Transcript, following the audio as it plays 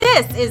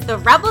This is the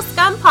Rebel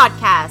Scum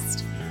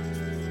Podcast.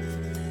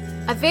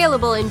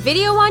 Available in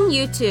video on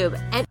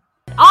YouTube and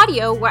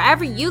audio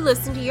wherever you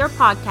listen to your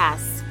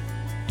podcasts.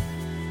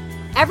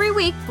 Every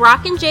week,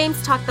 Brock and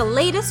James talk the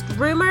latest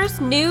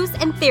rumors, news,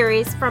 and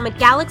theories from a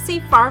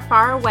galaxy far,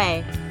 far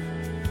away.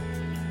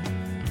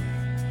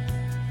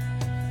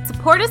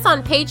 Support us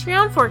on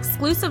Patreon for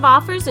exclusive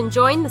offers and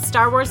join the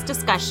Star Wars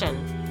discussion.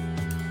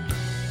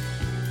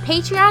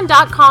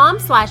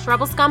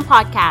 Patreon.com/Rebel Scum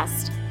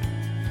Podcast.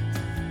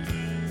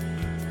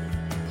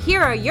 Here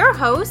are your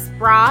hosts,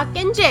 Brock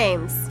and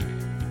James.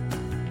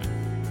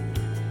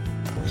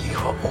 You're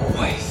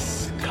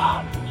always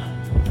scum.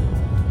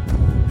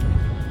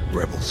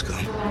 Rebel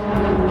scum.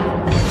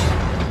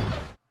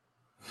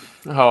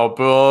 Oh,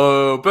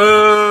 boo,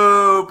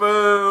 boo,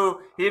 boo.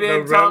 He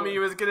didn't tell me he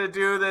was going to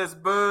do this.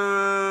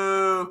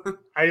 Boo.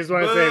 I just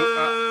want to say,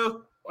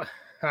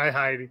 hi,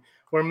 Heidi.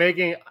 I'm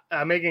making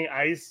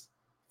ice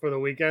for the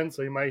weekend,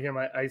 so you might hear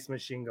my ice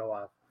machine go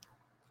off.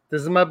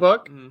 This is my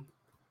book. Mm.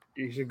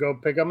 You should go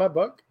pick up my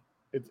book.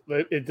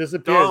 It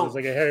disappears. Don't. It's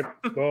like a hair.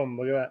 Boom,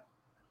 look at that.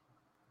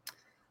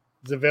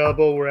 It's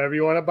available wherever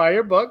you want to buy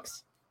your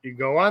books. You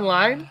go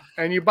online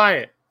and you buy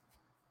it.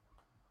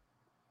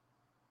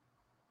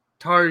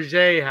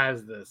 Target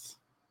has this.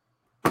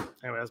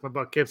 Anyway, that's my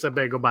book. Kips at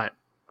Bay. Go buy it.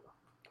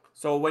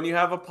 So when you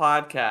have a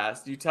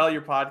podcast, you tell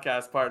your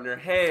podcast partner,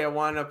 hey, I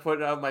want to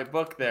put out my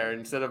book there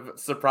instead of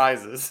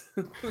surprises.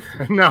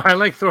 No, I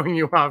like throwing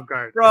you off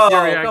guard. Bro,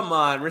 come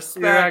on.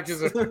 Respect.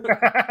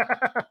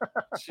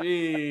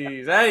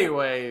 Jeez.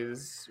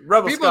 Anyways,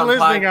 Rebel People Scum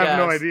listening podcast. have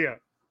no idea.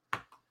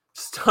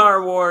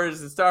 Star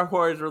Wars and Star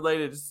Wars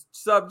related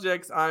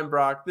subjects. I'm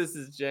Brock. This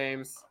is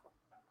James.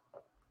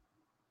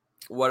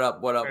 What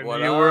up? What up? And what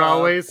you up? You were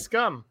always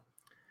scum.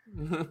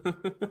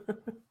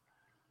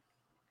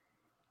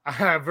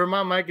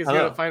 Vermont Mike is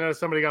here to find out if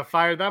somebody got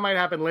fired. That might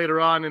happen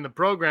later on in the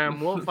program.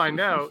 We'll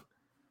find out.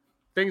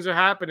 Things are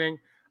happening.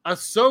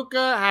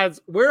 Ahsoka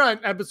we're on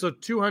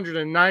episode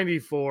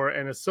 294,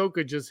 and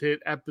Ahsoka just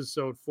hit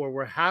episode 4.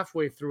 We're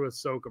halfway through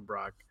Ahsoka,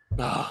 Brock.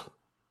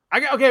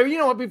 Okay, you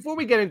know what? Before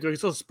we get into it,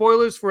 so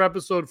spoilers for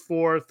episode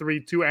 4, 3,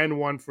 2, and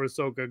 1 for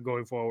Ahsoka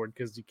going forward.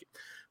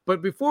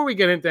 But before we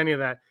get into any of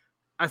that,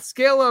 a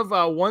scale of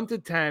 1 to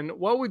 10,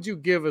 what would you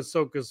give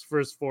Ahsoka's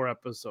first 4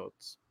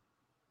 episodes?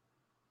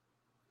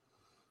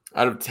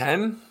 Out of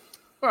 10?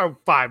 Or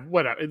 5,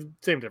 whatever. It's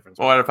same difference.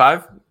 Oh, out of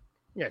 5?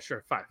 Yeah,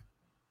 sure, 5.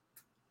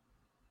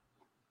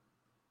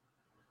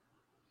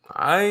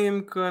 I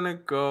am going to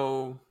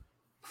go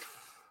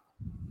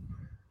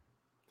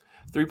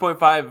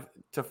 3.5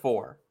 to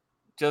 4.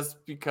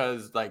 Just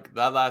because, like,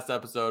 that last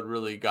episode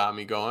really got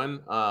me going.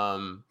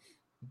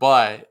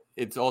 But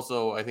it's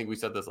also, I think we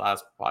said this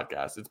last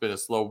podcast, it's been a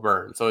slow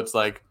burn. So it's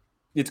like,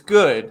 it's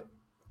good,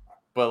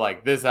 but,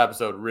 like, this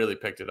episode really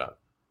picked it up.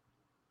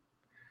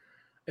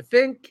 I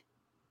think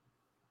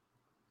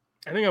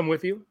I'm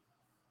with you.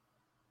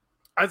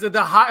 I said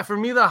for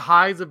me, the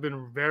highs have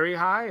been very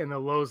high and the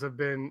lows have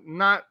been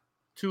not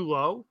too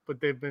low, but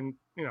they've been,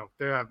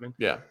 there have been.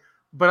 Yeah.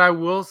 But I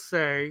will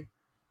say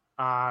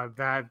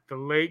that the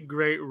late,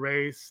 great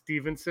Ray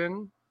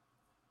Stevenson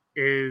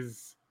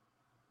he's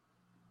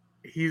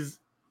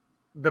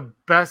the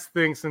best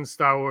thing since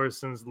Star Wars,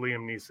 since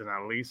Liam Neeson,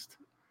 at least.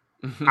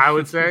 I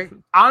would say,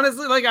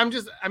 honestly, like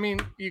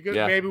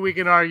maybe we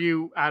can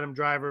argue Adam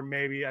Driver.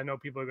 Maybe I know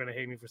people are going to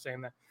hate me for saying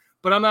that,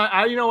 but I'm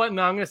not. You know what?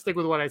 No, I'm going to stick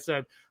with what I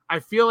said.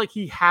 I feel like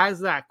he has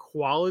that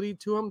quality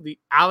to him. The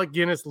Alec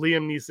Guinness,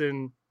 Liam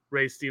Neeson,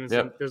 Ray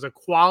Stevenson. Yep. There's a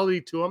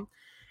quality to him.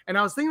 And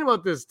I was thinking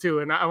about this too,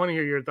 and I want to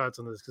hear your thoughts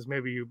on this because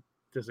maybe you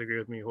disagree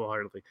with me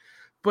wholeheartedly.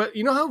 But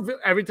you know how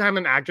every time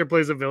an actor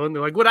plays a villain,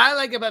 they're like, what I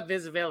like about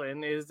this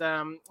villain is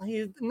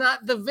he's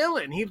not the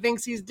villain. He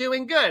thinks he's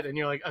doing good. And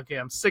you're like, okay,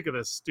 I'm sick of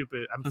this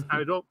stupid.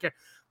 I don't care.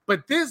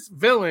 But this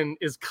villain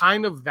is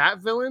kind of that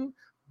villain,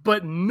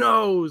 but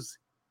knows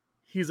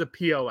he's a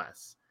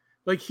POS.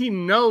 Like, he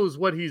knows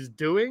what he's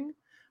doing,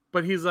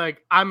 but he's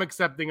like, I'm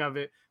accepting of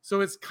it.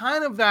 So it's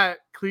kind of that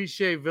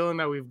cliche villain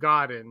that we've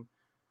gotten,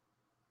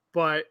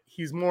 but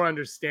he's more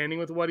understanding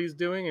with what he's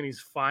doing and he's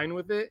fine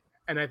with it.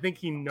 And I think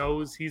he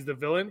knows he's the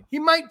villain. He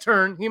might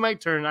turn.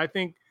 I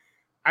think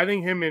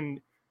him and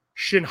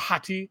Shin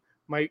Hati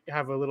might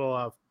have a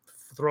little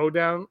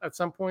throwdown at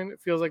some point. It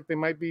feels like they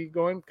might be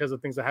going because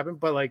of things that happen.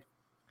 But like,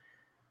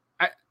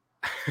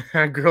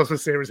 girls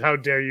with sabers, how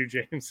dare you,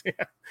 James?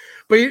 Yeah.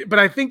 But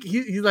I think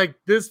he's like,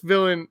 this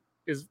villain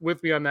is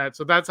with me on that.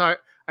 So that's how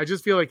I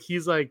just feel like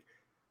he's like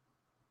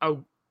a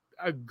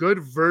good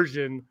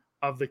version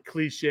of the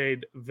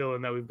cliched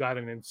villain that we've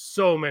gotten in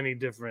so many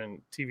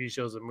different TV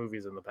shows and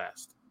movies in the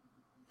past.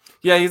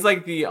 Yeah, he's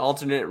like the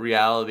alternate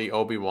reality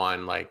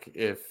Obi-Wan. Like,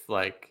 if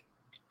like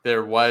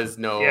there was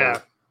no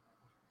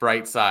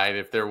bright side,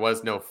 if there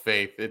was no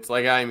faith, it's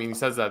like, I mean, he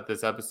says that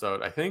this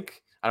episode. I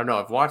don't know.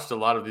 I've watched a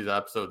lot of these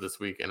episodes this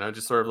week, and I'm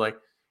just sort of like,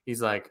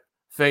 he's like,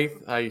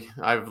 faith,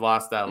 I've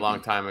lost that a long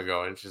time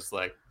ago, and it's just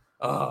like,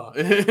 oh,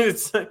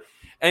 it's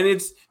and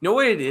it's no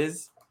way it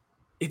is.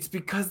 It's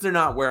because they're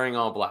not wearing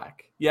all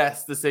black.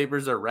 Yes, the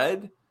sabers are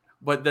red,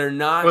 but they're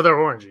not. Well, they're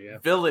orangey, yeah.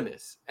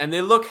 Villainous, and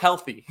they look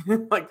healthy.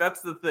 Like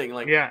that's the thing.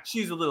 Like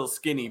she's a little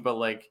skinny, but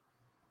like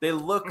they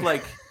look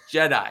like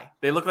Jedi.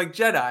 They look like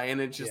Jedi,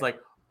 and it's just like,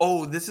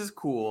 oh, this is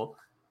cool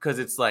because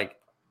it's like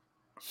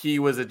he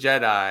was a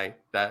Jedi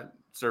that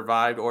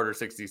survived Order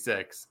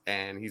 66,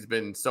 and he's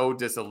been so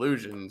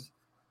disillusioned.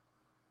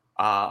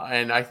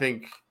 And I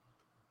think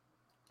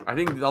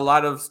a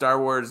lot of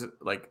Star Wars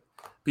like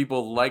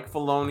people like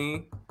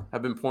Filoni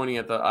have been pointing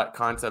at the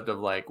concept of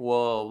like,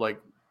 well, like,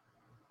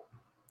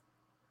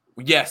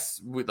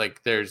 yes,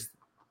 like there's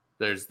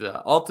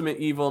the ultimate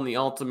evil and the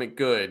ultimate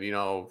good, you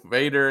know,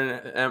 Vader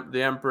and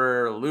the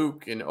Emperor,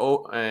 Luke and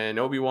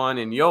Obi-Wan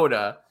and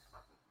Yoda.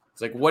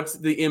 It's like, what's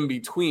the in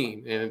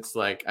between? And it's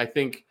like, I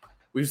think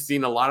we've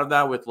seen a lot of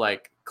that with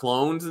like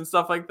clones and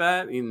stuff like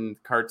that in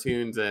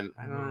cartoons, and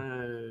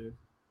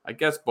I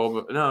guess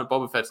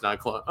Boba Fett's not a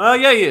clone. Oh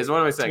yeah, he is.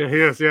 What am I saying? Yeah,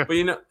 he is. Yeah,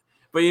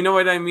 but you know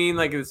what I mean.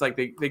 Like it's like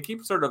they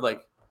keep sort of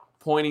like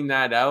pointing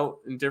that out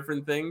in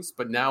different things,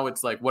 but now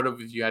it's like, what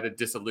if you had a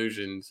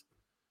disillusioned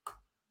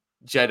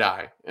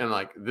Jedi? And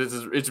like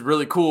it's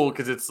really cool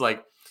because it's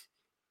like,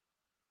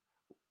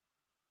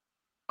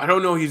 I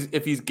don't know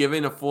if he's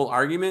given a full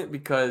argument,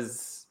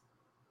 because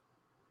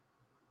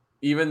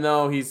even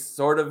though he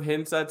sort of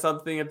hints at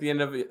something at the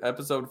end of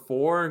episode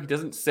 4, he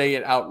doesn't say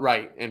it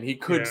outright, and he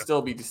could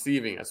still be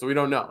deceiving us. So we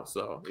don't know.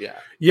 So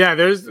yeah,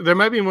 there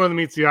might be more than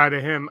meets the eye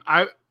to him.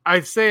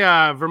 I'd say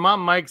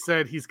Vermont Mike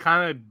said he's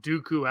kind of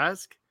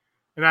Dooku-esque,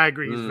 and I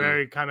agree. He's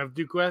very kind of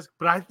Dooku-esque,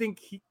 but I think,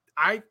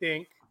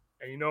 and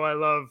you know I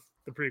love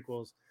the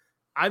prequels,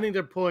 I think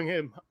they're pulling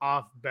him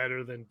off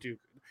better than Dooku.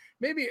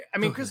 Maybe, I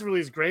mean, Christopher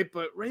Lee's great,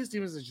 but Ray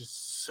Stevens is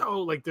just so,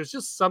 like, there's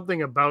just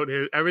something about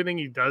everything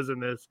he does in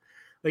this.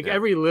 Like,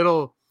 every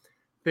little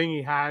thing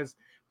he has.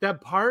 That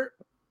part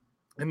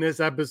in this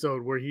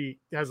episode where he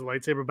has a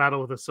lightsaber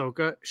battle with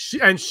Ahsoka,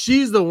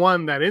 she's the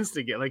one that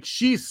instigates. Like,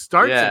 she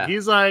starts it.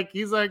 He's like,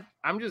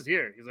 I'm just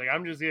here. He's like,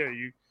 I'm just here.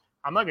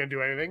 I'm not going to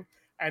do anything.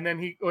 And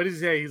then what does he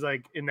say? He's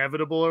like,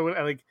 inevitable or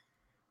whatever. Like,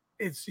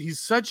 he's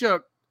such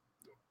a,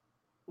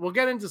 we'll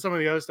get into some of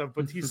the other stuff,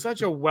 but he's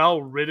such a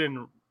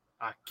well-written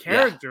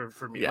character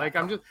for me. Like,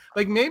 I'm just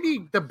like,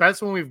 maybe the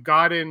best one we've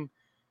gotten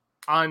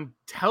on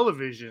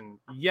television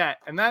yet.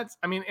 And that's,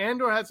 I mean,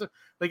 Andor had some,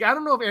 like, I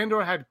don't know if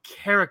Andor had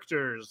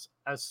characters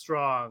as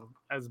strong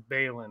as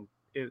Baylan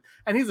is.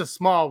 And he's a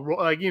small,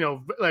 like, you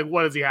know, like,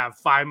 what does he have?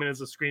 5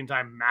 minutes of screen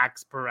time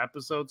max per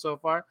episode so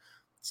far.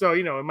 So,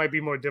 you know, it might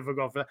be more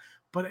difficult for that.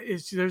 But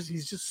he's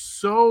just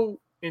so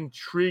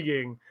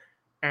intriguing,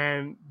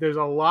 and there's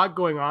a lot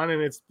going on,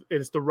 and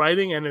it's the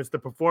writing and it's the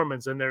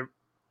performance, and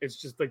it's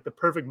just like the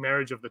perfect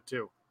marriage of the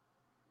two.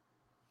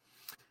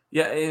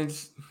 Yeah, and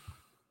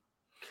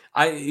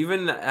I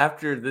even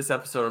after this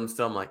episode,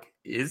 I'm like,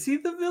 is he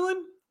the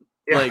villain?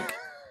 Yeah. Like,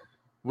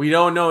 we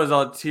don't know his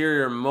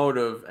ulterior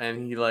motive,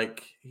 and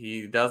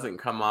he doesn't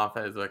come off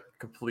as a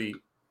complete,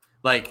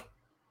 like,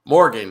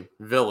 Morgan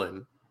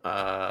villain.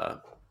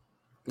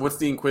 What's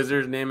the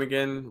Inquisitor's name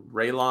again?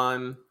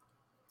 Raylon.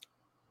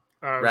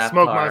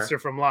 Smoke Monster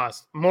from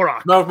Lost.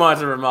 Morok. Smoke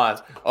Monster from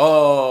Lost.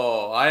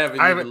 Oh, I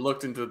haven't even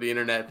looked into the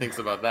internet thinks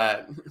about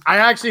that. I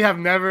actually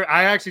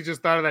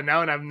just thought of that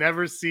now, and I've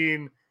never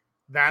seen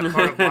that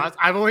part of Lost.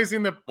 I've only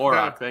seen the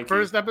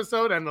first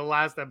episode and the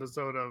last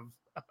episode of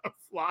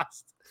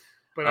Lost.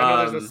 But I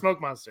know there's a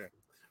Smoke Monster.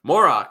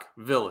 Morok,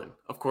 villain.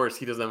 Of course,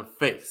 he doesn't have a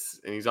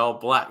face, and he's all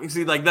black. You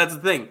see, like, that's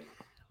the thing.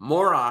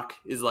 Morok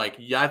is like,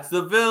 that's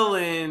the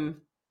villain,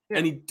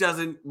 and he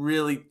doesn't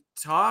really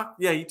talk.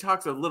 Yeah, he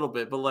talks a little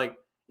bit, but like,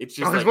 it's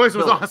just his voice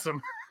was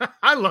awesome.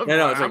 I love that.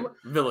 No, it's like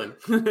villain.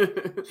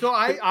 So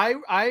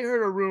I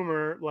heard a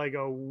rumor like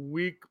a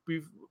week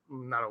before,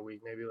 not a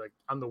week, maybe like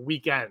on the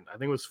weekend. I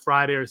think it was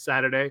Friday or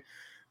Saturday.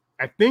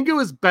 I think it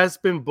was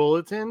Bespin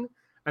Bulletin,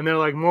 and they're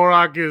like,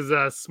 Morok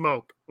is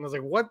smoke. And I was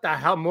like, what the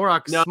hell?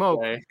 Morok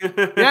smoke?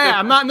 Yeah,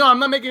 I'm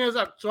not making this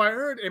up. So I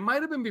heard it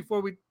might have been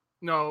before we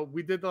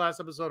did the last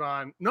episode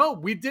on. No,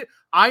 we did.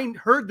 I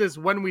heard this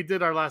when we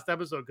did our last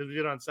episode because we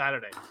did it on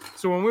Saturday.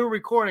 So when we were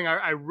recording,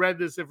 I read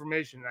this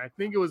information, and I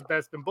think it was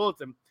Bespin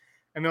Bulletin.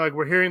 And they're like,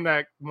 we're hearing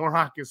that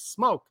Morok is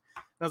smoke.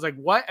 And I was like,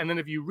 what? And then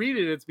if you read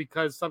it, it's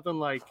because something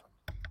like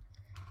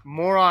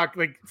Morok,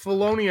 like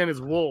Filoni and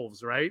his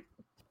wolves, right?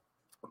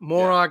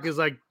 Morok is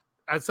like,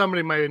 as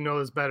somebody might know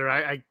this better.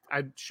 I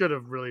should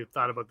have really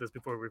thought about this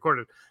before we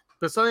recorded.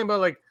 But something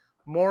about like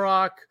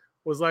Morok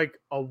was like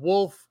a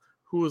wolf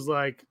who was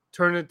like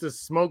turned into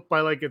smoke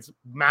by like its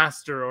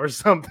master or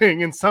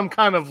something in some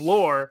kind of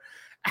lore.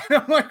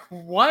 And I'm like,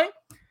 what?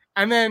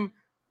 And then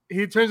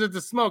he turns into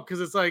smoke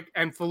because it's like,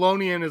 and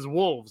Filoni and his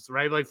wolves,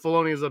 right? Like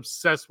Filoni is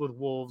obsessed with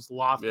wolves,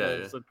 wolves,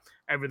 and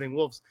everything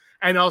wolves.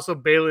 And also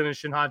Baylan and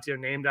Shinhati are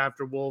named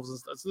after wolves and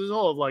stuff. So there's a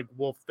whole like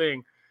wolf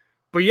thing.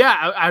 But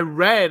yeah, I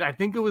read, I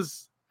think it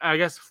was, I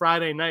guess,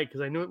 Friday night,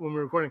 because I knew it when we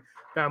were recording,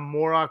 that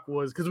Morok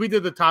was, because we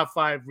did the top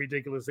 5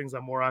 ridiculous things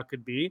that Morok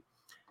could be.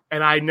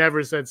 And I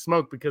never said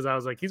smoke because I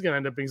was like, he's going to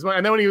end up being smoke.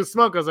 And then when he was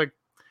smoke, I was like,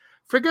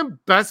 freaking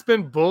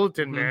Bespin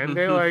Bulletin, man.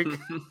 They like,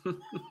 and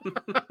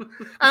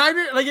I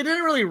didn't like it.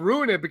 Didn't really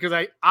ruin it because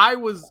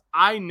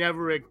I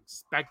never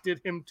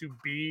expected him to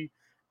be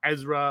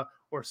Ezra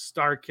or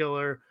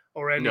Starkiller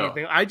or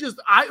anything. No.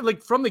 I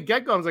like from the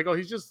get go. I was like, oh,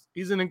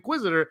 he's an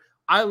Inquisitor.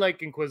 I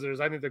like Inquisitors.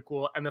 I think they're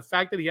cool, and the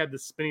fact that he had the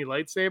spinny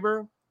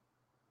lightsaber,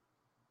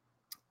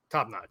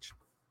 top notch.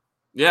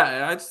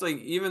 Yeah, it's like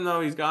even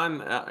though he's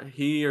gone,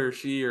 he or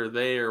she or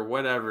they or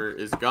whatever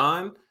is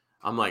gone.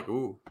 I'm like,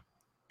 ooh,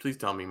 please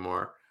tell me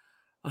more.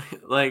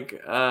 Like,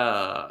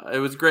 it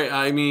was great.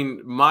 I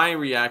mean, my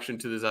reaction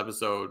to this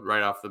episode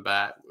right off the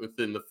bat,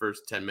 within the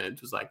first 10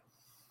 minutes, was like,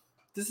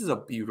 this is a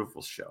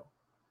beautiful show.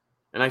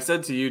 And I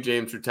said to you,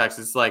 James, through text,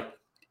 it's like,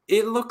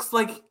 it looks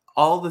like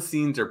all the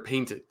scenes are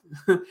painted.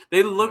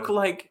 They look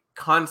like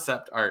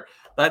concept art.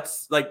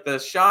 That's like the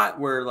shot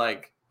where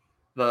like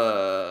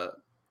the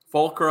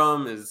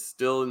Fulcrum is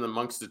still in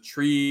amongst the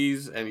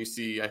trees, and you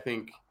see, I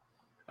think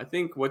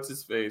what's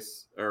his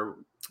face, or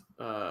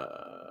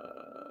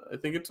I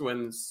think it's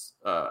when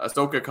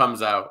Ahsoka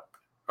comes out,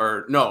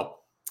 or no,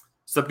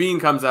 Sabine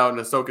comes out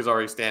and Ahsoka's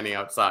already standing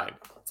outside.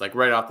 It's like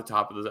right off the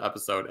top of the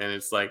episode, and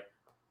it's like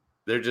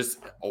they're just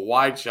a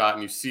wide shot,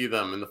 and you see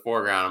them in the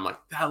foreground. I'm like,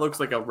 that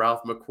looks like a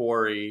Ralph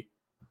McQuarrie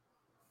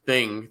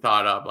thing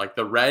thought up. Like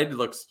the red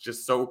looks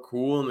just so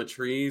cool in the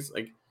trees.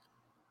 Like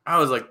I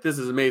was like, this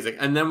is amazing.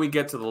 And then we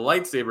get to the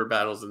lightsaber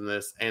battles in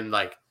this, and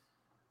like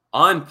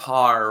on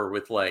par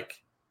with like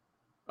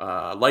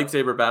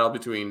lightsaber battle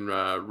between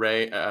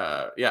Rey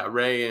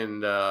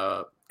and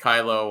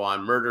Kylo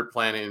on Murder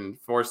Planet in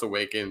Force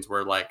Awakens,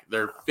 where like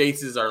their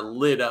faces are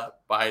lit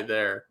up by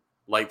their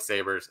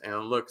lightsabers, and it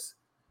looks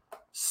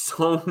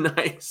so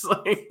nice.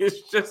 Like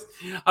it's just,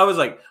 I was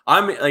like,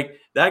 I'm like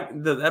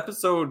that. The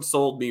episode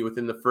sold me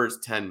within the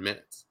first 10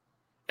 minutes.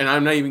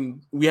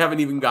 And we haven't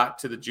even got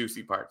to the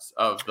juicy parts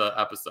of the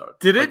episode.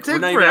 Did it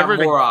take forever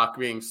to Morok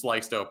being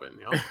sliced open?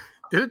 You know?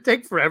 Did it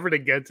take forever to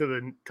get to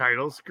the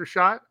title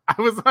shot?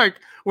 I was like,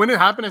 when it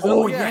happened, I said,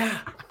 oh yeah.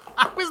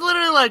 I was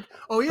literally like,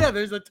 oh yeah,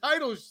 there's a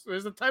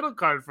title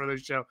card for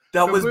this show.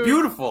 That was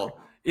beautiful.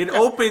 It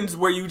opens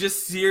where you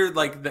just hear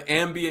like the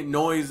ambient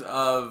noise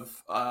of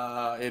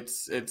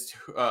it's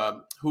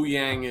Hu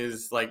Yang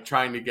is like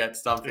trying to get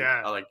something,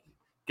 like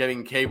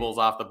getting cables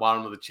off the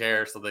bottom of the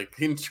chair so they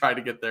can try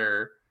to get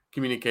their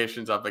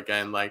communications up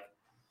again. Like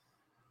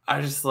I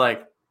just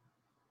like,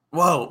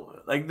 whoa,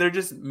 like they're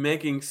just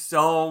making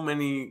so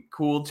many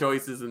cool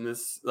choices in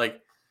this. Like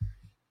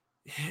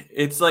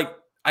it's like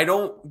I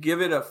don't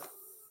give it a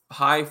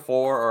high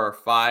 4 or a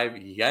 5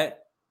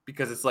 yet,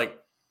 because it's like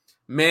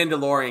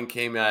Mandalorian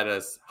came at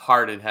us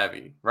hard and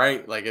heavy,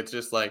 right? Like it's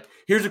just like,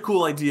 here's a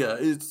cool idea.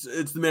 It's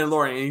the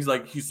Mandalorian,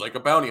 and he's like a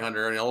bounty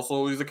hunter, and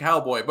also he's a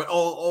cowboy. But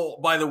oh,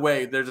 by the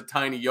way, there's a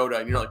tiny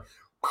Yoda, and you're like,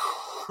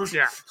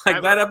 yeah,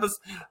 like that episode.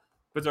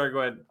 But sorry,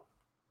 go ahead.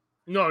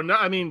 No,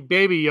 I mean,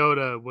 Baby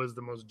Yoda was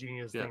the most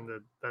genius thing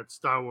that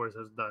Star Wars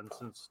has done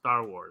since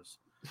Star Wars.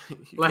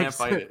 You can't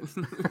fight it.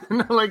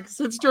 No, like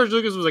since George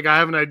Lucas was like, I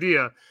have an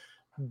idea.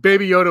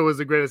 Baby Yoda was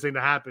the greatest thing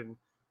to happen.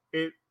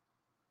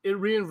 It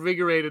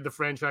reinvigorated the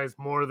franchise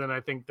more than I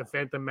think the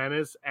Phantom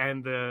Menace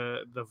and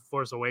the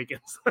Force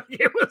Awakens.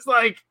 It was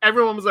like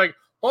everyone was like,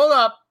 hold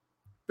up,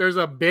 there's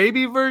a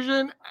baby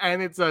version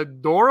and it's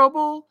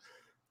adorable.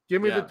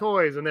 Give me the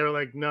toys. And they were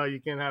like, no, you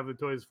can't have the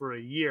toys for a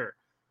year.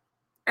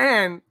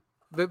 And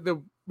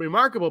the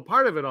remarkable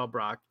part of it all,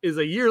 Brock, is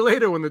a year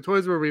later when the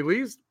toys were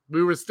released,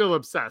 we were still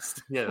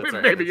obsessed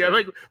with Baby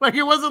Yoda. Like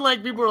it wasn't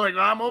like people were like,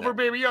 oh, I'm over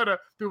Baby Yoda.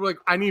 People were like,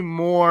 I need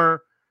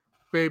more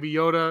Baby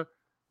Yoda.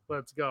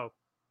 Let's go.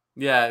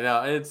 Yeah,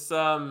 no, it's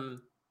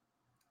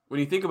when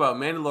you think about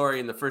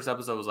Mandalorian, the first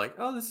episode was like,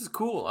 oh, this is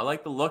cool. I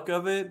like the look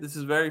of it. This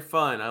is very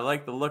fun. I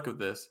like the look of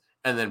this.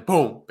 And then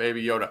boom,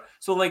 Baby Yoda.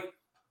 So like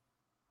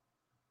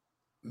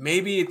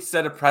maybe it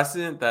set a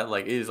precedent that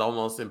like it is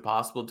almost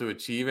impossible to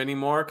achieve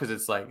anymore, because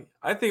it's like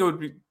I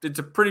think it's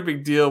a pretty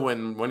big deal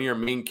when one of your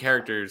main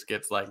characters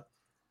gets like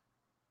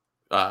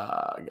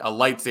a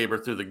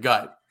lightsaber through the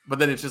gut. But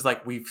then it's just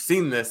like, we've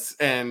seen this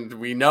and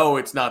we know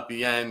it's not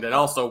the end. And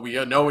also we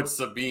know it's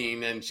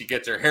Sabine and she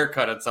gets her hair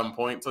cut at some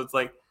point. So it's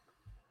like,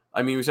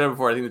 I mean, we said it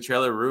before, I think the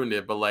trailer ruined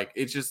it, but like,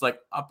 it's just like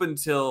up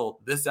until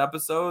this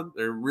episode,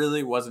 there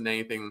really wasn't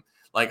anything.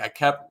 Like I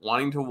kept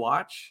wanting to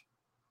watch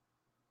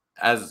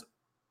as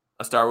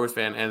a Star Wars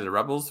fan and a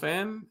Rebels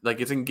fan. Like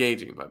it's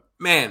engaging, but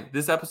man,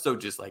 this episode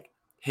just like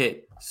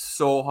hit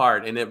so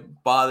hard. And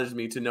it bothers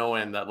me to no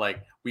end that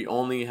like we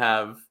only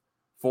have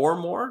 4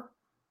 more.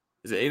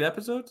 Is it 8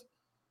 episodes?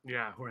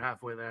 Yeah, we're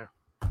halfway there.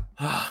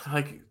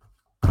 Like,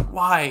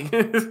 why?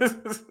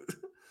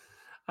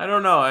 I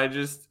don't know. I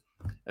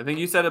think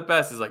you said it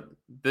best. Is like,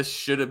 this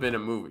should have been a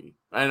movie.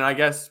 And I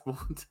guess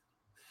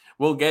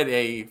we'll get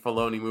a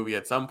Filoni movie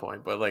at some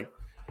point. But like,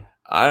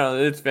 I don't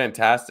know. It's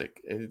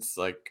fantastic. It's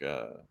like,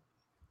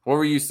 what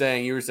were you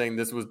saying? You were saying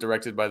this was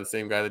directed by the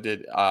same guy that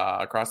did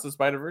Across the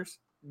Spider-Verse?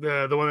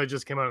 The one that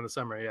just came out in the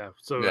summer, yeah.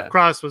 So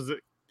Across was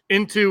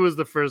Into was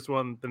the first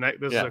one.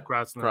 This is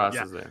Across. Across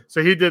is there.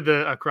 So he did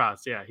the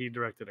Across. Yeah, he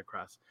directed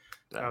Across.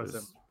 That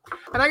was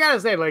And I gotta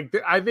say, like,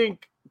 I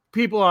think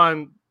people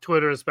on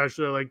Twitter,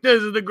 especially, are like,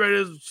 this is the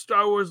greatest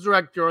Star Wars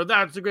director, or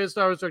that's the greatest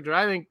Star Wars director.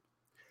 I think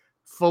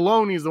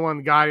Filoni's the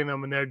one guiding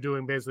them, and they're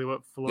doing basically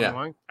what Filoni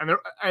wants.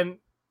 And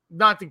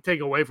not to take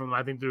away from them,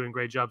 I think they're doing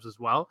great jobs as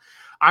well.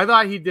 I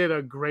thought he did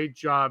a great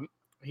job.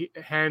 He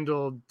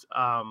handled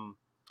the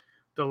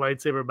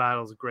lightsaber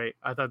battles great.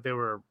 I thought they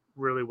were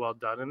really well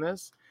done in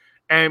this.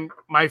 And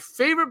my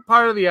favorite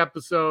part of the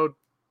episode,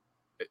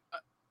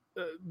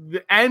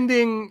 the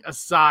ending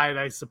aside,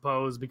 I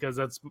suppose, because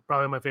that's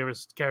probably my favorite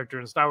character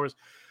in Star Wars.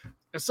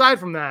 Aside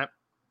from that,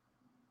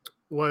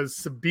 was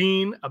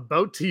Sabine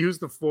about to use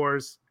the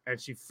Force, and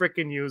she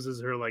freaking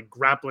uses her like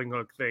grappling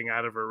hook thing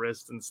out of her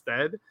wrist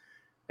instead.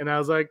 And I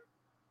was like,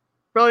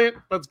 brilliant.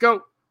 Let's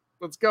go.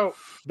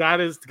 That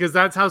is because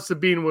that's how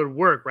Sabine would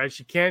work, right?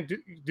 She can't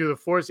do the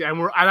Force. And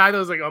I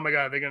was like, oh my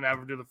God, they're going to have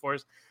her do the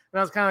Force. And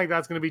I was kind of like,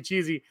 that's going to be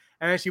cheesy.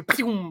 And then she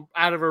boom,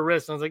 out of her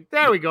wrist. And I was like,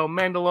 there we go.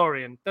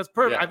 Mandalorian. That's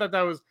perfect. Yeah. I thought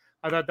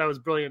that was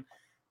brilliant.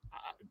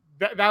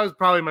 That was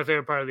probably my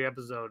favorite part of the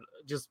episode,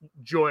 just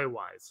joy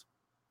wise.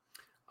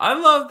 I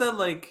love that,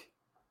 like,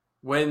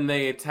 when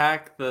they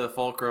attack the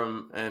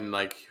Fulcrum and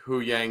like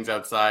Hu Yang's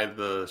outside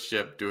the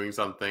ship doing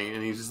something,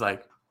 and he's just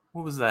like,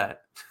 "What was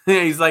that?"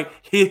 He's like,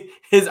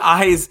 his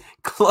eyes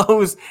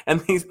close, and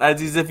he's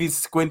as if he's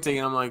squinting,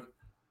 and I'm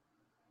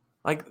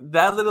like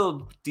that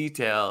little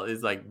detail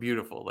is like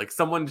beautiful. Like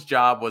someone's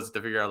job was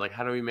to figure out like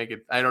how do we make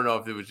it. I don't know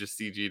if it was just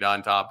CG'd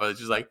on top, but it's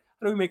just like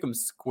how do we make him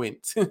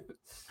squint?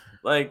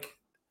 Like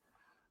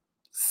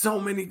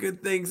so many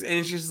good things, and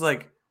it's just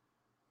like.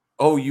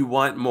 Oh, you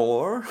want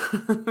more?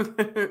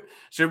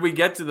 Should we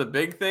get to the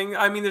big thing?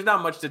 I mean, there's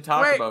not much to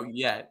talk about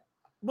yet.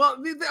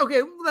 Well,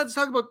 okay, let's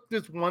talk about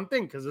this one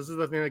thing because this is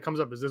the thing that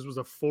comes up. Is this was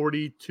a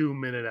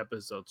 42-minute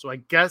episode, so I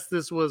guess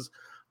this was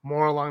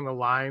more along the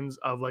lines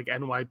of like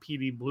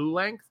NYPD Blue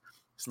length.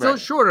 Still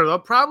shorter though,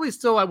 probably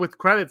still with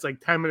credits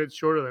like 10 minutes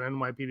shorter than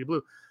NYPD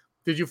Blue.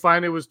 Did you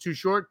find it was too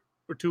short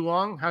or too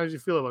long? How did you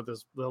feel about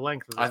this? The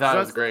length of this? I thought it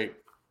was great.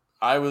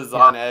 I was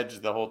on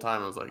edge the whole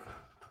time. I was like.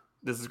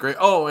 This is great.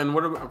 Oh, and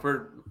what about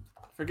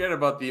forget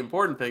about the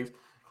important things.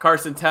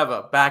 Carson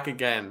Teva back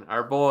again.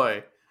 Our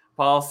boy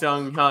Paul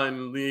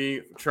Seung-hyun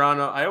Lee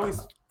Toronto. I always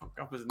fuck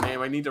up his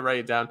name. I need to write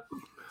it down.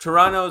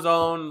 Toronto's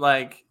own.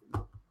 Like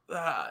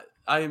I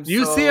am.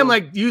 You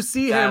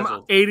see him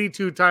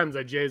 82 times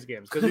at Jays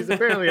games because he's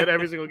apparently at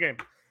every single game.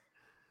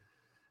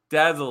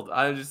 Dazzled.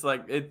 I'm just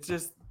like it's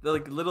just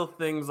like little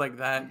things like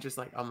that. Just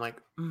like I'm like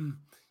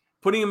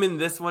putting him in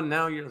this one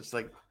now. You're just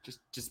like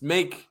just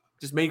make.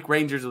 Just make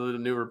Rangers of the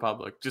New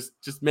Republic. Just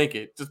make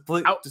it.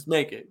 Just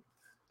make it.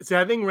 See,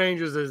 I think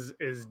Rangers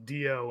is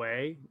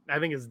DOA. I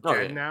think it's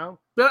dead now.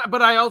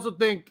 But I also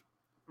think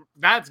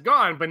that's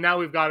gone. But now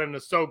we've got an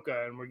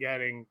Ahsoka and we're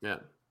getting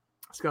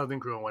Skeleton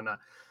Crew and whatnot.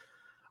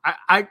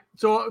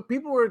 So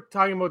people were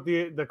talking about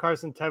the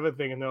Carson Teva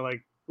thing, and they're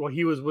like, "Well,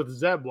 he was with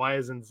Zeb. Why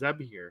isn't Zeb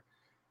here?"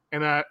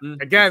 And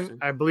again,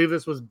 I believe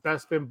this was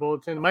Best Spin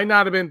Bulletin. Might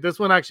not have been. This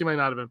one actually might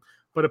not have been.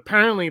 But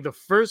apparently, the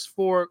first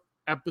 4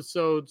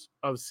 episodes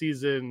of this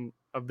season,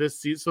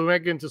 so we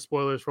might get into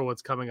spoilers for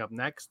what's coming up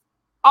next.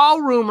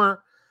 All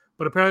rumor,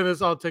 but apparently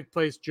this all took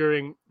place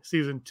during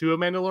season 2 of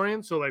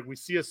Mandalorian. So like we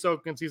see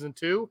Ahsoka in season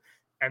 2,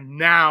 and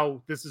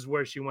now this is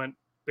where she went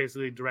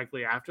basically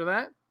directly after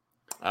that.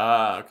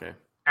 Okay.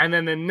 And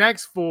then the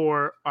next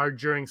 4 are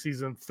during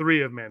season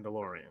 3 of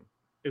Mandalorian,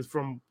 is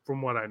from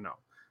what I know.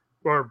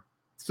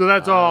 So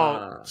that's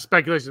all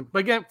speculation. But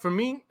again, for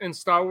me in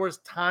Star Wars,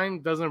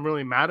 time doesn't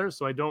really matter,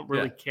 so I don't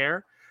really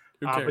care.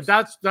 But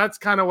that's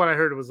kind of what I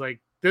heard. It was like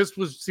this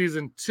was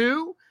season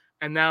 2,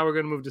 and now we're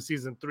going to move to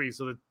season 3.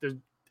 So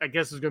I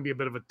guess there's going to be a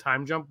bit of a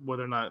time jump,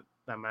 whether or not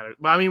that matters.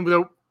 But I mean,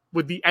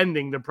 with the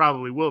ending, there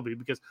probably will be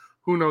because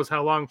who knows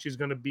how long she's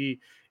going to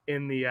be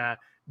in the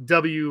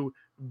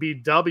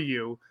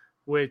WBW.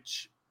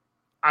 Which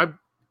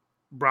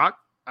Brock,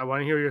 I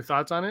want to hear your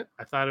thoughts on it.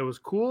 I thought it was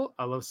cool.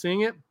 I love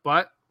seeing it,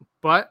 but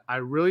I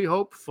really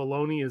hope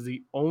Filoni is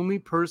the only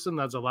person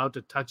that's allowed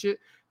to touch it.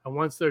 And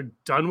once they're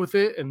done with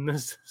it in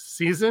this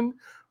season,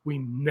 we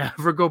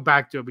never go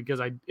back to it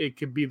because it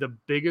could be the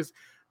biggest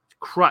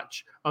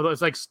crutch. Although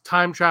it's like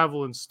time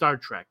travel in Star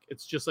Trek.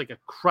 It's just like a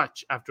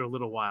crutch after a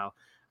little while.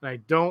 And I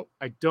don't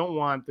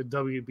want the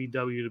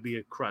WBW to be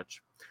a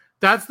crutch.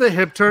 That's the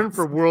hip turn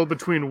for World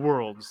Between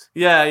Worlds.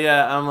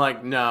 Yeah. I'm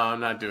like, no, I'm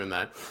not doing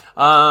that.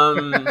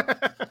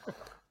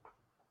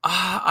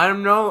 I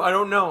don't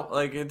know.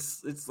 Like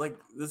it's like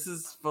this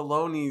is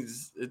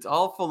Filoni's. It's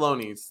all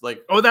Filoni's.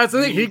 Like that's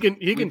the thing. He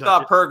can.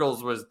 Thought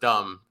Purgles was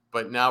dumb,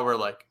 but now we're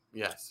like,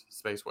 yes,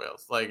 space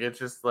whales. Like it's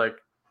just like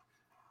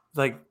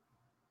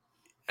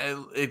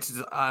it's.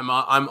 I'm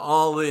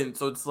all in.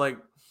 So it's like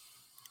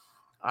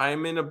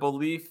I'm in a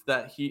belief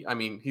that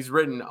he's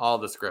written all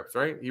the scripts,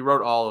 right? He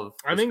wrote all of.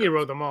 I think he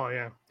wrote them all.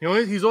 Yeah,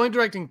 he's only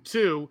directing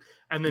 2,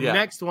 and the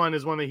next one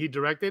is one that he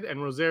directed.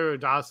 And Rosario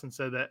Dawson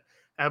said that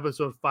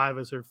episode 5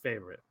 is her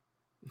favorite.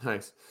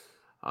 Nice.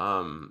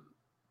 I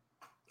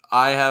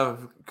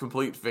have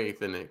complete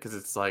faith in it because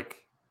it's like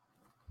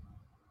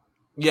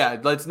Yeah,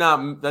 let's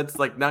not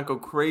go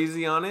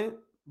crazy on it.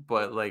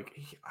 But like,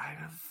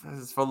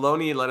 has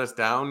Filoni let us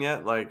down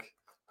yet? Like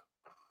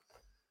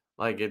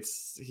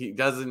he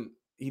doesn't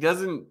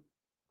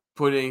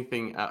put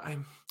anything out.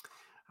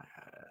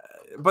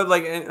 But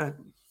like,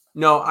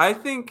 no, I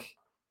think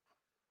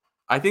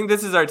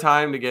this is our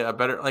time to get a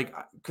better, like,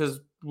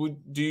 because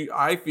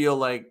I feel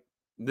like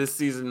this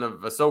season of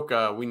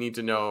Ahsoka, we need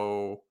to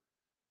know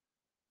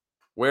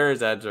where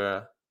is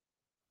Ezra,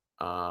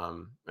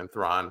 and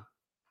Thrawn,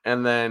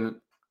 and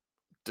then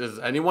does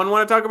anyone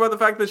want to talk about the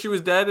fact that she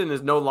was dead and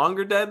is no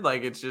longer dead?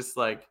 Like, it's just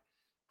like,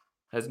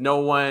 has no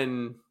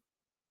one.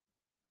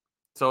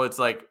 So it's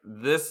like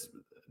this,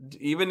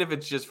 even if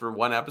it's just for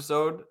one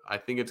episode, I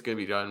think it's going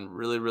to be done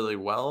really, really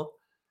well.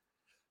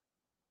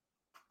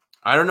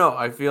 I don't know.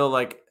 I feel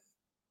like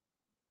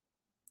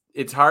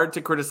it's hard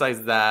to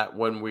criticize that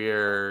when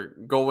we're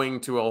going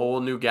to a whole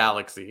new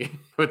galaxy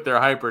with their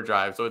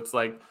hyperdrive. So it's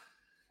like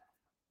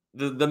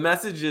the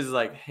message is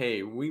like,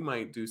 hey, we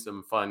might do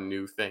some fun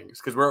new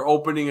things because we're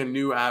opening a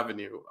new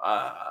avenue.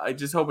 I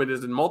just hope it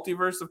isn't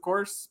multiverse, of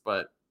course,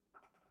 but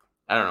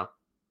I don't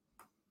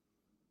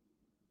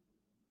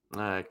know.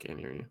 I can't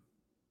hear you.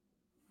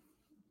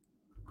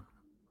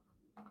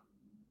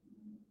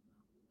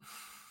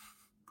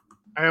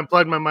 I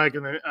unplugged my mic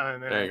and then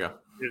there you go.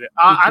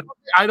 I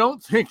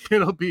don't think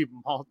it'll be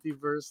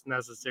multiverse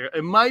necessarily.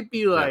 It might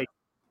be like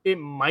it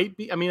might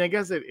be. I mean, I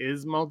guess it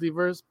is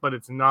multiverse, but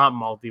it's not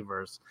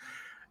multiverse,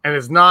 and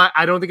it's not.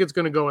 I don't think it's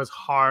going to go as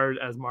hard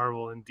as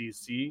Marvel and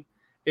DC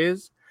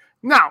is.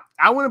 Now,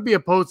 I wouldn't be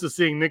opposed to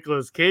seeing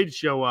Nicolas Cage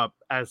show up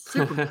as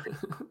Superman.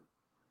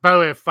 By the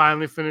way, I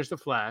finally finished The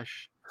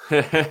Flash.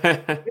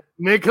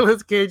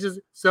 Nicolas Cage's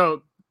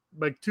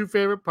like two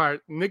favorite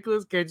parts.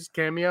 Nicolas Cage's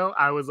cameo.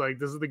 I was like,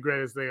 this is the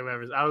greatest thing I've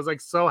ever seen. I was like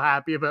so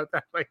happy about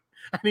that. Like,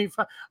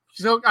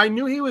 so I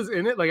knew he was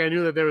in it. Like, I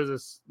knew that there was a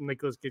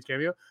Nicolas Cage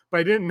cameo, but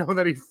I didn't know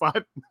that he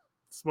fought.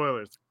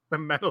 Spoilers. The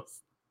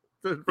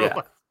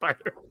robot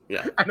spider.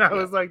 Yeah. And I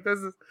was like,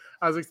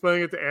 I was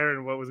explaining it to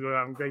Aaron what was going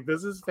on. I'm like,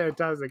 this is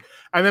fantastic.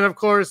 And then of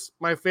course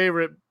my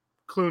favorite,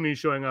 Clooney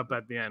showing up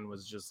at the end,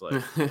 was just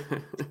like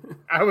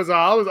I was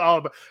all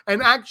about.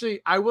 And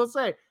actually, I will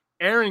say,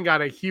 Aaron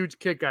got a huge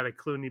kick out of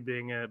Clooney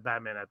being a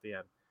Batman at the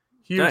end.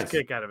 Huge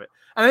kick out of it.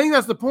 And I think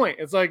that's the point.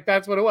 It's like,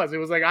 that's what it was. It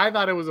was like, I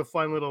thought it was a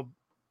fun little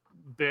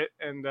bit.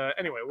 And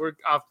anyway, we're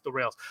off the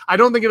rails. I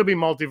don't think it'll be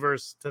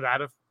multiverse to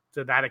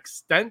that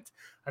extent.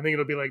 I think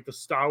it'll be like the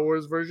Star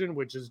Wars version,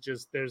 which is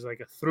just, there's like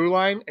a through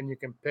line and you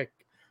can pick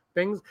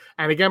things.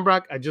 And again,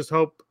 Brock, I just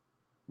hope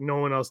no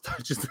one else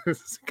touches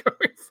this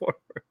going forward.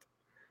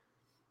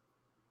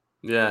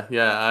 Yeah,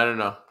 I don't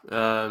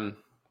know.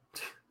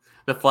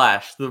 The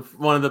Flash,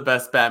 one of the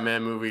best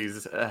Batman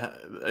movies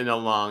in a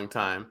long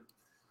time.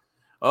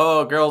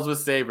 Oh, Girls with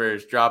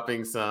Sabers,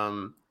 dropping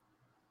some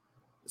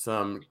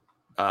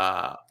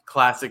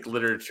classic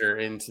literature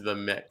into the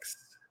mix.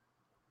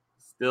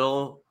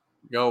 Still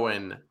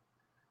going.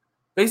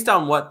 Based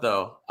on what,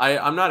 though?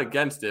 I'm not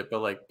against it,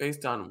 but like,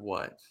 based on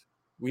what?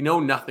 We know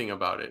nothing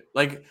about it.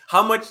 Like,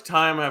 how much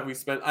time have we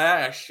spent?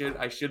 I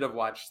should have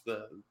watched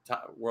the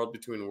World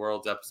Between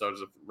Worlds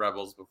episodes of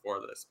Rebels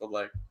before this, but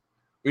like,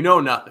 we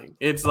know nothing.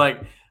 It's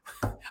like,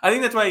 I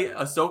think that's why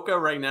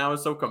Ahsoka right now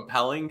is so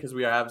compelling, because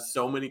we have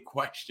so many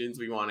questions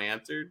we want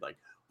answered. Like,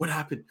 what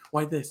happened?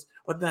 Why this?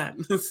 What that?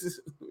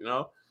 You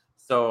know?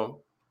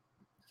 So,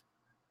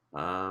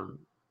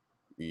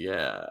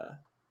 yeah.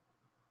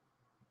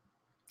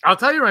 I'll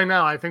tell you right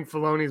now, I think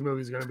Filoni's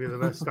movie is going to be the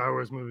best Star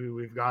Wars movie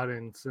we've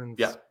gotten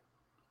since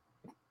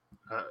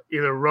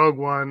either Rogue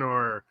One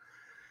or,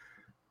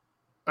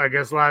 I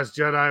guess, Last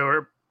Jedi,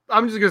 or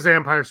I'm just going to say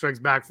Empire Strikes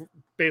Back.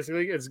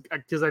 Basically, it's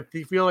because I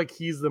feel like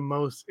he's the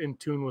most in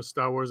tune with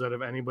Star Wars out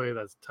of anybody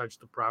that's touched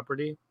the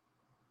property.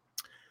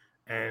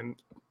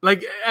 And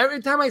like,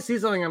 every time I see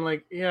something, I'm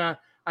like, yeah,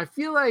 I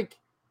feel like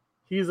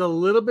he's a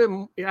little bit,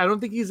 I don't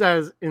think he's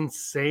as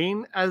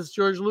insane as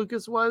George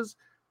Lucas was,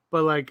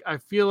 but like, I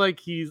feel like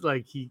he's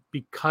like,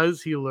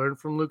 because he learned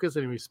from Lucas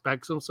and he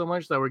respects him so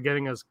much, that we're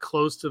getting as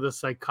close to the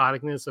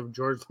psychoticness of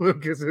George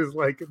Lucas's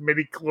like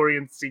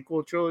midi-chlorian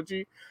sequel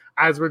trilogy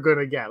as we're going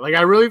to get. Like,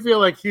 I really feel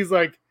like he's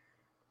like,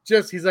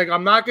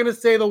 I'm not going to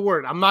say the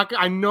word.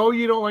 I know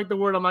you don't like the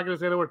word. I'm not going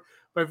to say the word,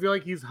 but I feel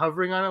like he's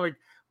hovering on it. Like,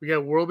 we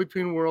get World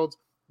Between Worlds.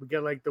 We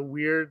get like the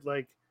weird,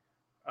 like,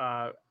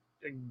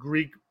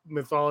 Greek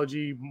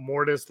mythology,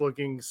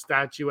 mortis-looking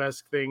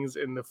statuesque things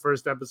in the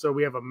first episode.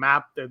 We have a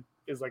map that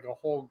is like a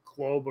whole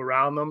globe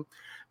around them.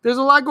 There's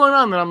a lot going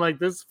on that I'm like,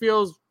 this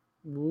feels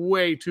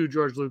way too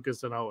George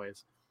Lucas than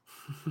always.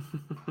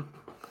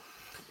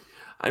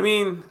 I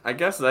mean, I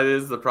guess that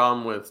is the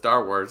problem with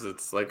Star Wars.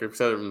 It's like I've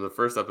said in the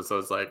first episode,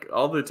 it's like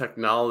all the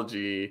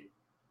technology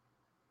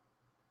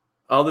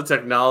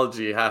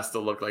has to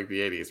look like the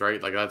 80s,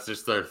 right? Like, that's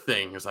just their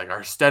thing. It's like,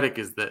 our aesthetic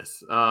is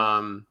this.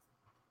 But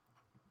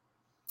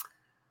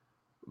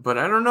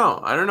I don't know.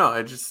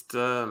 I just,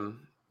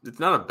 it's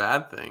not a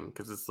bad thing,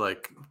 because it's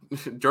like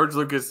George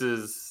Lucas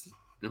is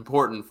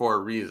important for a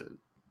reason.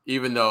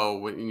 even though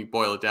when you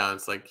boil it down,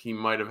 it's like he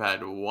might have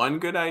had one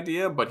good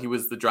idea, but he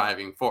was the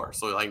driving force.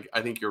 So like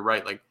I think you're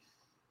right. Like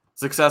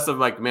success of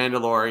like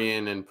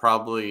Mandalorian and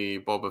probably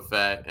Boba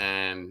Fett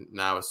and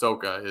now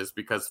Ahsoka is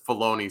because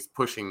Filoni's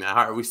pushing that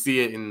hard. We see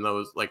it in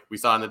those, like we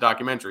saw in the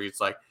documentary. It's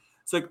like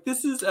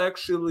this is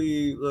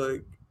actually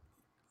like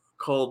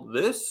called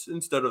this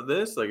instead of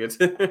this. Like it's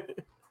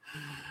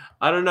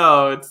I don't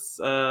know. It's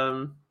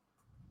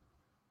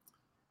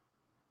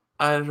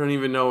I don't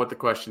even know what the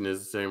question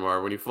is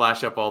anymore. When you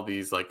flash up all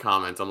these like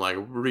comments, I'm like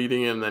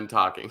reading and then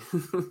talking.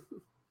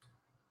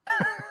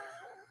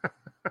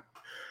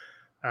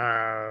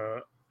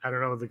 I don't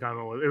know what the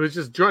comment was. It was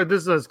just George.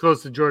 This is as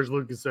close to George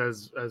Lucas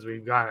as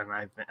we've gotten.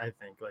 I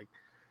think like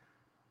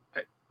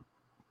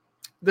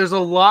there's a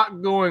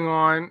lot going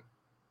on.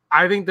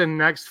 I think the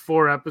next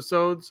 4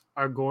 episodes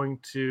are going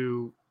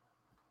to.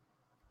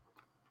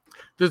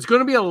 There's going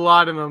to be a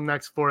lot in the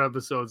next 4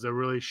 episodes that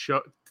really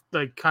show,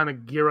 like, kind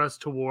of gear us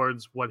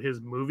towards what his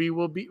movie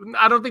will be.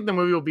 I don't think the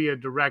movie will be a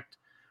direct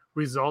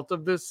result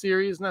of this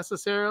series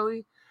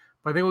necessarily,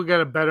 but I think we'll get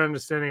a better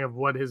understanding of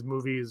what his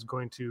movie is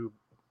going to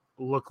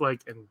look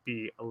like and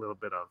be a little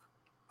bit of.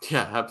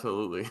 Yeah,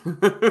 absolutely.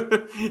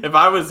 If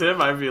I was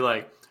him, I'd be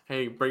like,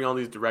 hey, bring all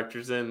these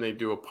directors in, they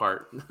do a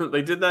part.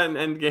 They did that in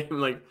Endgame,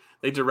 like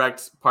they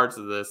direct parts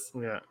of this.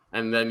 Yeah.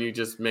 And then you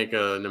just make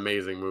an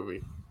amazing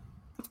movie.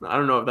 I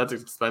don't know if that's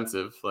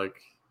expensive. Like,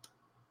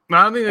 no,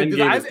 I don't think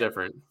Endgame is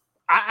different.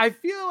 I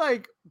feel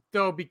like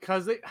though,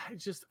 because I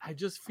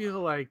just feel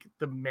like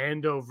the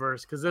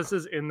Mandoverse, because this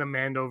is in the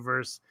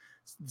Mandoverse.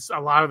 A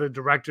lot of the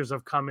directors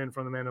have come in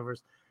from the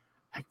Mandoverse.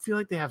 I feel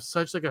like they have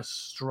such like a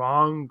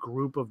strong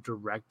group of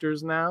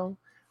directors now,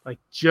 like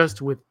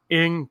just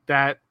within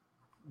that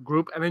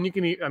group. And then you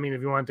can, I mean,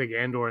 if you want to take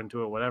Andor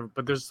into it, whatever,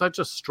 but there's such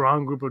a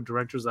strong group of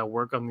directors that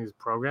work on these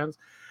programs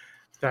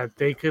that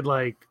they could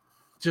like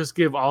just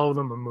give all of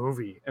them a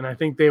movie. And I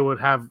think they would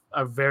have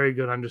a very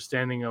good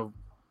understanding of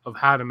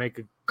how to make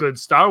a good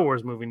Star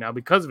Wars movie now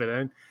because of it.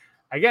 And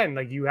again,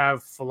 like you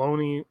have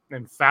Filoni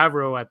and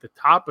Favreau at the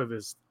top of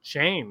this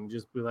chain.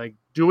 Just be like,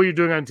 do what you're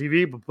doing on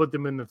TV, but put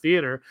them in the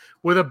theater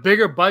with a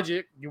bigger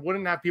budget. You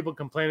wouldn't have people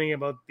complaining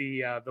about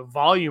the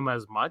volume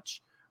as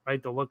much,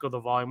 right? The look of the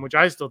volume, which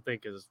I still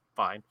think is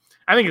fine.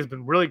 I think it's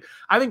been really.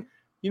 I think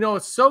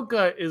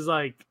Ahsoka is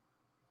like,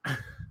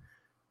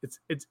 it's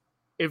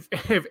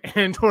if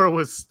Andor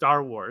was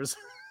Star Wars,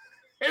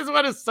 is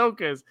what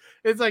Ahsoka is.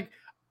 It's like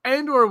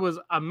Andor was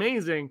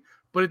amazing,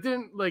 but it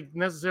didn't like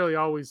necessarily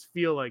always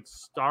feel like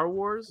Star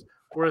Wars.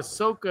 Where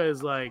Ahsoka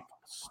is like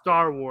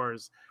Star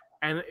Wars,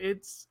 and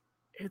it's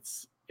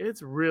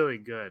really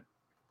good.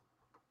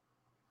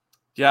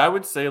 Yeah, I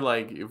would say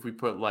like if we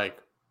put like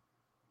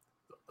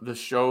the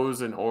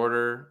shows in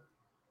order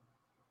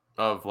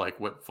of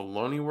like what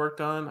Filoni worked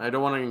on, I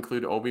don't want to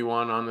include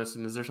Obi-Wan on this.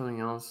 And is there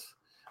something else?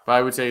 But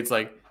I would say it's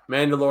like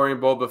Mandalorian,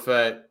 Boba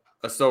Fett,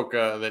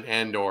 Ahsoka, then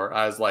Andor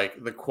as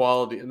like the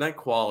quality, and that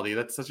quality,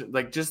 that's such a,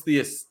 like just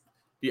the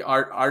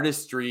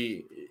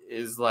artistry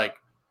is like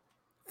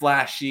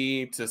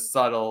flashy to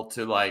subtle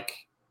to like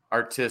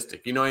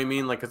artistic. You know what I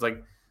mean? Like it's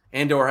like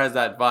Andor has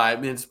that vibe,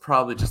 and it's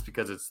probably just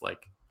because it's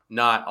like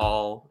not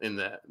all in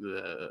the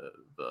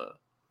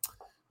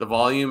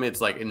volume.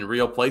 It's like in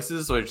real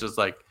places, so it's just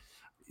like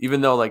even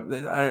though like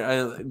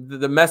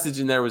the message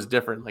in there was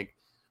different. Like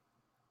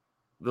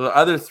the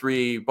other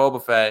 3,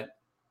 Boba Fett,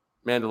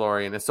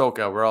 Mandalorian,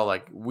 Ahsoka, we're all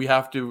like we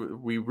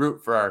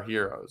root for our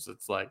heroes.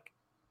 It's like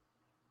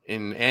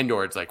in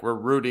Andor, it's like we're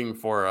rooting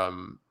for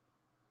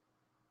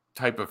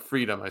type of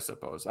freedom, I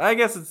suppose. I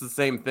guess it's the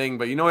same thing,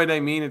 but you know what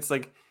I mean? It's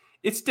like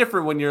it's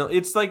different when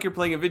it's like you're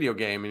playing a video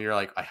game and you're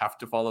like, I have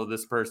to follow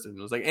this person.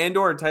 It was like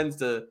Andor tends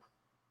to,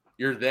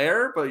 you're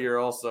there, but you're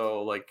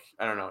also like,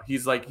 I don't know.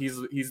 He's like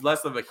he's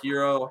less of a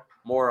hero,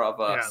 more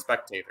of a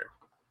spectator.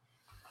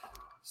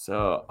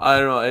 So I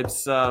don't know.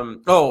 It's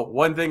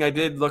one thing I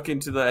did look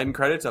into the end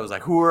credits. I was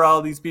like, who are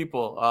all these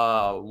people?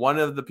 One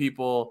of the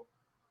people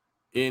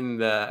in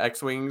the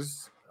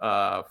X-Wings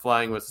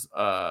flying with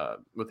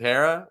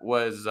Hera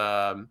was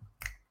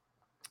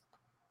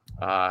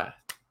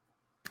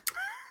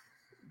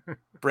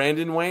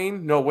Brandon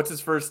Wayne. No, what's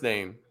his first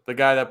name? The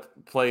guy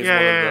that plays one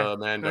of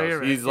the Mandos. No,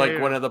 right. He's like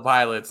one of the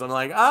pilots. I'm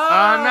like,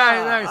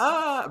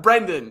 nice.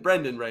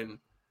 Brendan.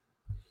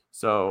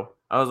 So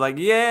I was like,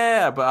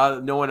 yeah,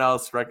 but no one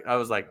else. I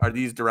was like, are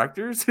these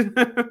directors?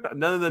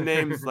 None of the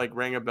names like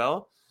rang a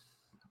bell.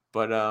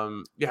 But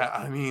yeah,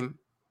 I mean,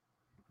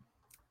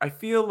 I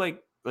feel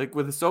like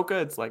with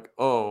Ahsoka, it's like,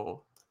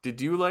 oh,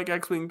 did you like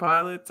X-Wing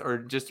pilots or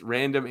just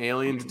random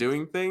aliens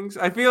doing things?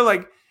 I feel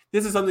like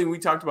this is something we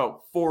talked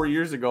about 4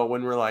 years ago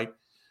when we're like,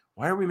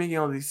 why are we making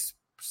all these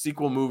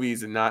sequel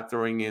movies and not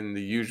throwing in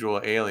the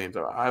usual aliens?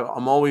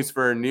 I'm always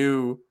for a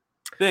new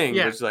thing,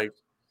 which like,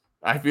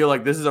 I feel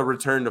like this is a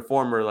return to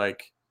form where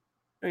like,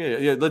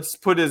 yeah, let's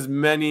put as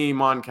many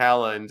Mon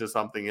Cala into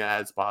something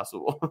as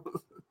possible.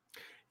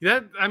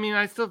 I mean,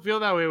 I still feel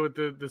that way with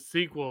the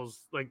sequels.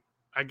 Like,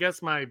 I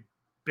guess my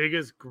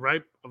biggest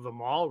gripe of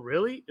them all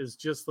really is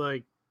just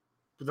like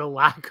the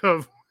lack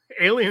of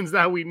aliens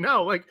that we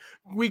know. Like,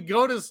 we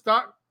go to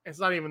Star. It's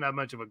not even that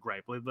much of a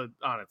gripe.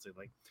 Honestly,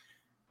 like,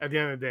 at the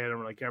end of the day, I don't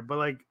really care. But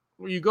like,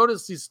 when you go to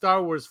see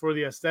Star Wars for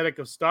the aesthetic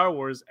of Star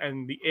Wars,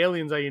 and the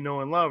aliens that you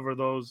know and love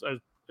is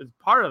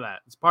part of that.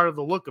 It's part of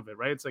the look of it,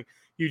 right? It's like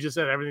you just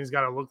said, everything's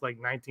got to look like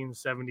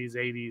 1970s,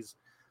 80s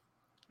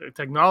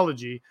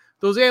technology.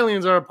 Those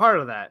aliens are a part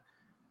of that.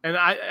 And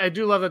I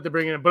do love that they're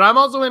bringing it. But I'm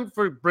also in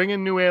for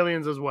bringing new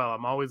aliens as well.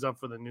 I'm always up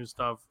for the new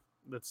stuff.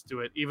 Let's do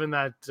it. Even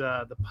that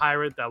the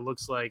pirate that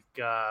looks like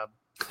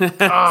what's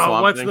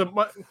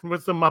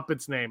the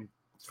Muppet's name?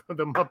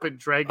 The Muppet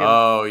Dragon.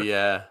 Oh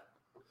yeah.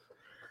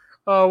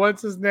 Oh,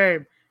 what's his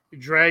name?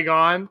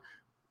 Dragon.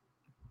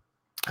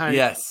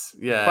 Yes.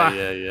 Yeah.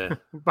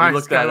 We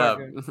looked that up.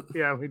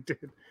 Yeah, we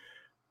did.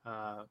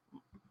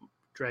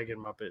 Dragon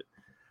Muppet.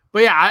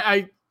 But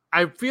yeah,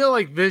 I feel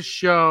like this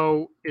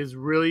show is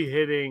really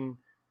hitting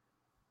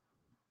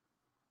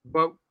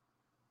what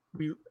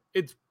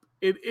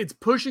it's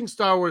pushing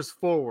Star Wars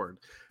forward.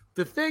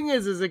 The thing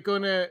is it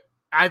gonna,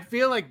 I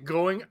feel like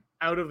going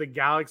out of the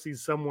galaxy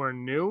somewhere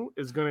new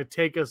is gonna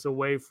take us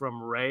away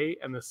from Rey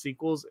and the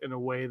sequels in a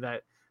way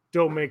that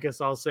don't make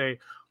us all say,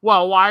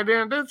 well, why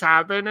didn't this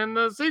happen in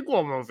the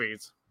sequel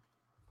movies?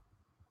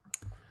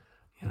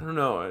 I don't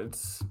know.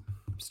 It's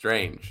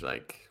strange.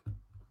 Like,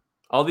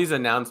 all these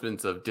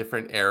announcements of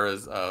different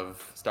eras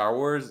of Star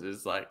Wars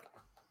is like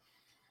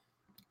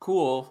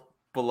cool,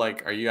 but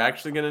like, are you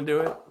actually gonna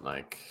do it?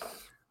 Like,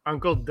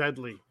 Uncle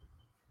Deadly.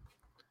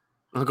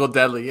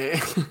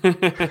 Yeah.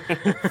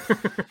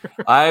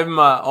 I'm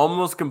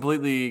almost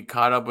completely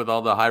caught up with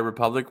all the High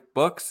Republic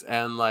books,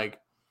 and like,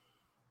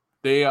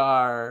 they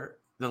are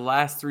the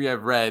last 3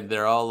 I've read.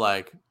 They're all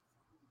like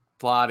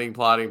plotting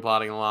along.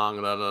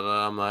 Blah, blah,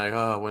 blah. I'm like,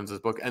 oh, when's this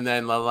book? And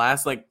then the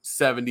last like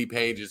 70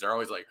 pages are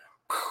always like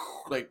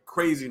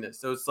craziness.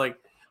 So it's like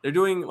they're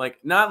doing like,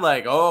 not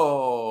like,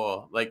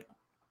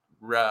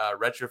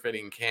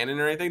 retrofitting canon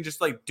or anything,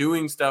 just like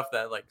doing stuff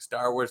that like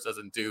Star Wars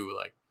doesn't do,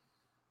 like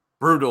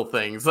brutal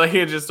things. Like,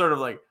 it's just sort of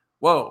like,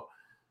 whoa,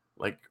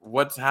 like,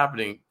 what's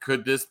happening?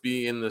 Could this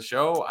be in the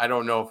show? I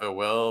don't know if it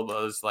will,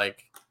 but it's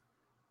like,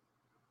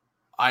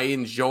 I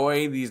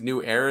enjoy these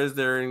new eras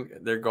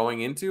they're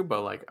going into,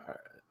 but like,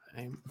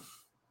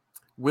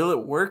 will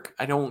it work?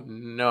 I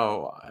don't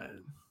know.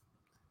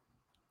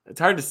 It's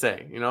hard to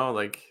say,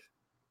 like,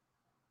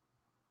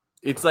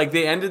 it's like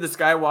they ended the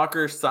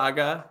Skywalker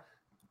saga,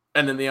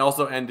 and then they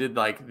also ended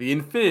like the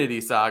Infinity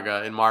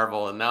Saga in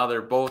Marvel, and now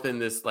they're both in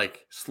this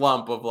like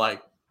slump of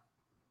like,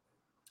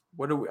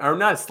 or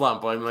not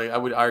slump. I'm like, I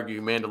would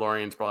argue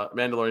Mandalorian's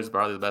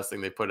probably the best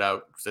thing they put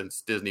out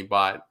since Disney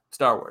bought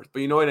Star Wars. But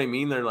you know what I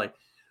mean? They're like,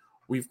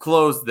 we've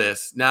closed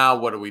this. Now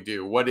what do we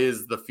do? What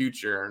is the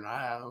future? And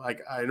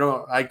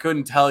I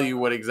couldn't tell you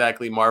what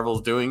exactly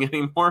Marvel's doing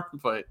anymore,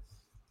 but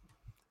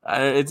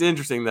it's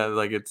interesting that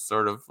like, it's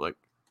sort of like,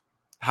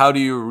 how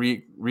do you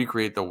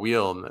recreate the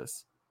wheel in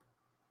this?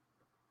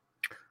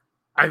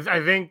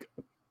 I think,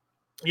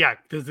 yeah,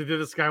 because they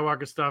did the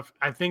Skywalker stuff.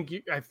 I think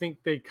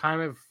they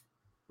kind of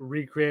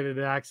recreated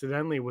it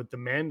accidentally with the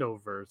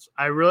Mandoverse.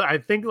 I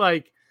think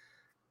like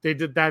they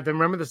did that. Then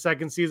remember the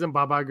second season,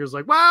 Bob Iger's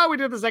like, wow, we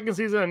did the second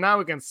season, and now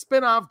we can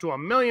spin off to a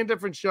million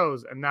different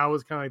shows. And that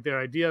was kind of like their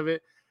idea of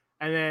it.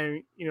 And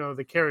then,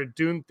 the Cara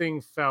Dune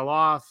thing fell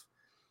off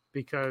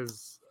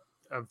because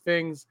of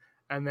things.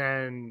 And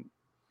then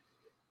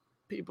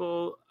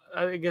people,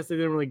 I guess they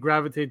didn't really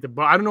gravitate to.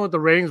 I don't know what the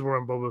ratings were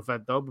on Boba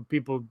Fett though, but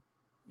people,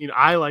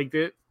 I liked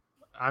it.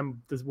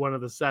 I'm just one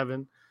of the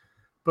 7,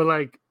 but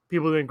like,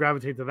 people didn't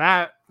gravitate to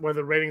that.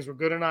 Whether the ratings were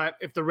good or not,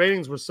 if the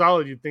ratings were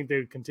solid, you'd think they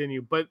would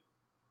continue. But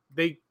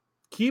they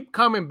keep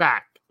coming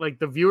back. Like,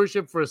 the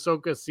viewership for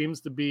Ahsoka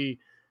seems to be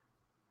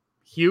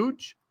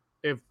huge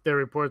if their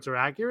reports are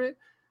accurate,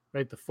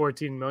 right? The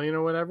 14 million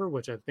or whatever,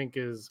 which I think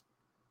is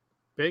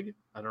big.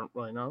 I don't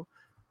really know.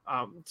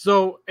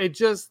 So it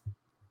just,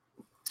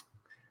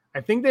 I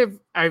think they've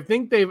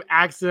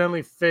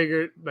accidentally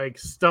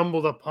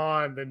stumbled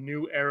upon the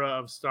new era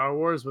of Star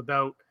Wars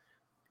without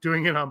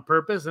doing it on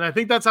purpose. And I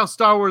think that's how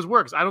Star Wars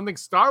works. I don't think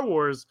Star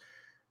Wars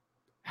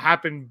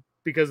happened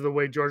because of the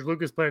way George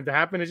Lucas planned it to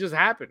happen. It just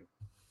happened.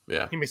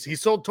 Yeah. He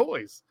sold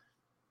toys.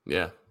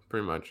 Yeah,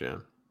 pretty much. Yeah.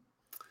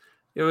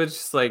 It was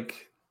just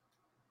like,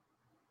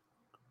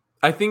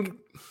 I think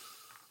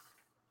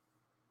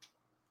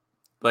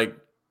like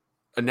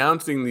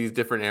announcing these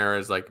different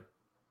eras, like,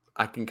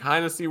 I can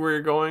kind of see where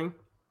you're going,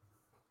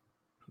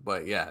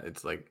 but yeah,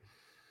 it's like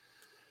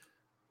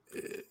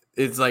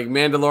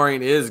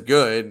Mandalorian is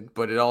good,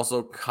 but it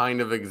also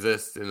kind of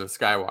exists in the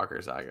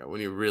Skywalker saga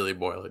when you really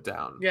boil it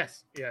down.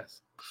 Yes.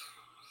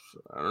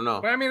 I don't know.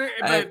 But I mean,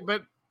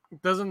 but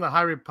doesn't the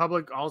High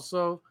Republic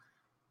also,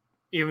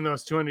 even though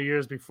it's 200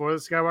 years before the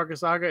Skywalker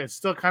saga, it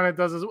still kind of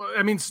does as well?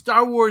 I mean,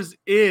 Star Wars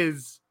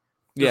is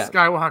the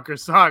Skywalker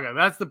saga.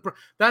 That's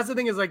the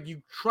thing, is like,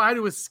 you try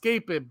to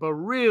escape it, but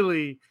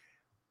really,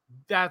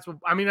 that's what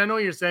I mean. I know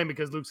what you're saying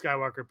because Luke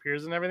Skywalker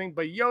appears and everything,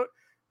 but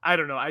I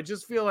don't know. I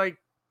just feel like,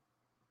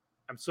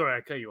 I'm sorry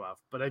I cut you off,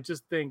 but I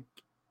just think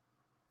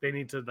they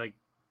need to like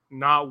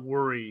not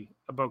worry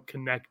about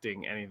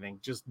connecting anything.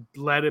 Just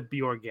let it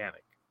be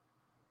organic.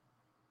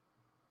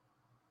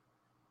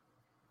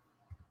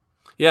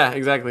 Yeah,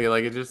 exactly.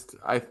 Like it just,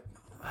 I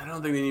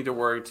don't think they need to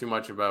worry too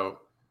much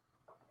about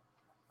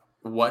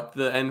what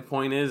the end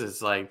point is.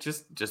 It's like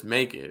just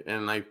make it,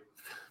 and I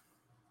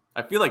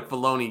feel like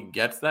Filoni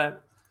gets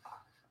that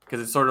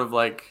because it's sort of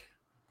like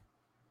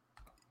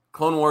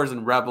Clone Wars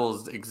and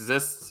Rebels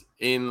exists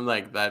in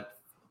like that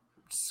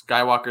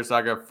Skywalker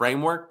saga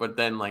framework, but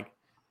then like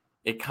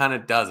it kind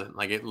of doesn't.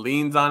 Like it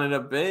leans on it a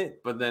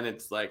bit, but then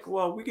it's like,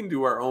 well, we can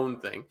do our own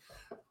thing.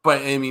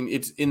 But I mean,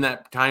 it's in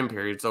that time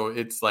period, so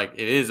it's like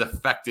it is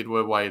affected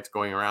with why it's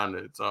going around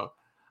it. So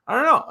I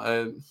don't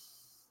know.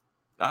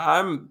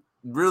 I'm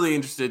really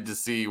interested to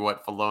see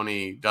what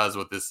Filoni does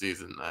with this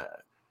season.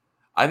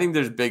 I think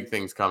there's big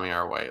things coming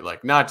our way.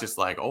 Like not just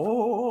like,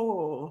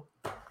 oh,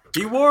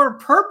 he wore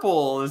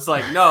purple. It's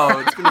like, no,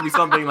 it's going to be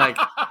something like,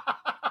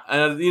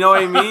 you know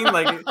what I mean?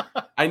 Like,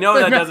 I know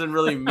that doesn't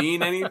really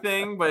mean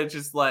anything, but it's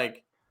just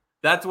like,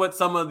 that's what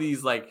some of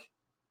these not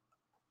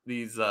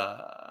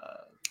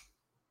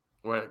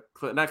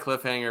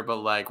cliffhanger, but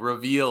like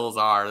reveals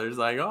are. There's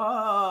like,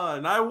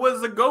 and I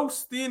was a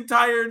ghost the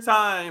entire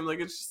time. Like,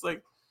 it's just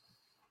like,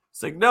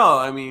 it's like, no,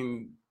 I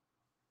mean,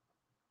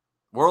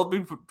 World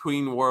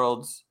Between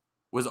Worlds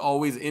was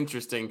always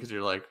interesting because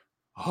you're like,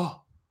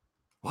 oh,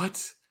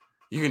 what?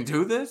 You can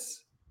do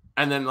this?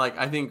 And then, like,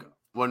 I think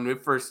when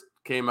it first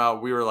came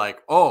out, we were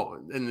like, oh,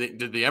 and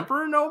did the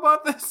Emperor know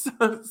about this?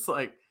 it's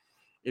like,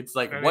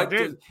 and what?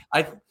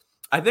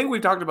 I think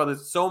we've talked about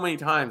this so many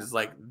times. It's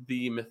like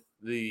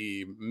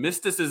the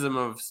mysticism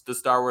of the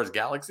Star Wars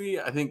galaxy,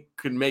 I think,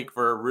 could make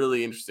for a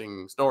really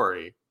interesting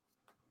story.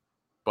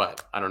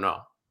 But I don't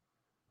know.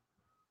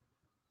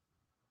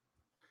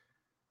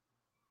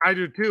 I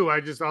do too.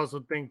 I just also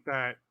think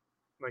that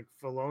like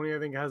Filoni, I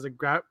think, has a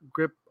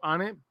grip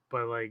on it,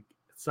 but like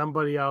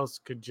somebody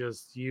else could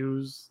just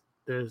use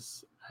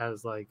this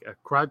as like a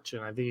crutch,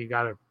 and I think you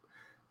got to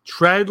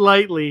tread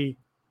lightly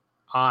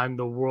on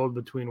the World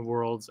Between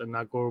Worlds and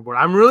not go overboard.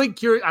 I'm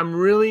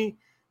really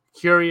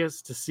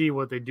curious to see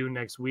what they do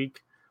next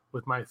week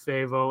with my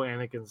favo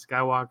Anakin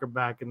Skywalker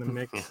back in the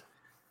mix.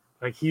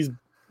 Like he's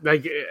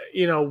like,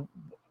 you know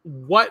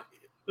what?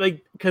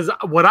 Like, because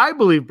what I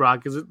believe,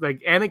 Brock, is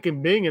like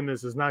Anakin being in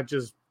this is not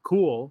just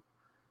cool.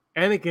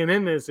 Anakin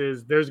in this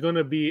is there's going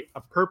to be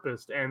a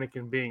purpose to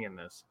Anakin being in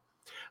this.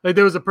 Like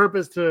there was a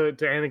purpose to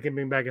Anakin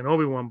being back in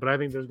Obi-Wan, but I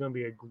think there's going to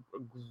be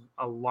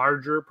a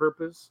larger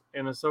purpose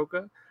in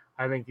Ahsoka.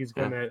 I think he's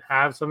going to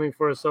have something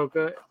for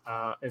Ahsoka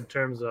in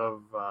terms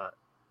of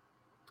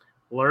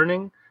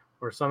learning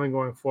or something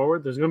going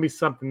forward. There's going to be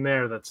something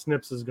there that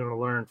Snips is going to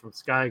learn from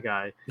Sky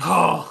Guy.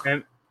 Oh,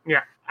 and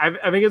yeah,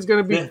 I think it's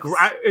going to be.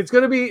 It's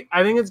going to be.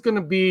 I think it's going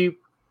to be.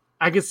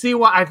 I can see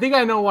why. I think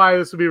I know why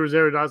this will be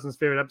Rosario Dawson's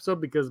favorite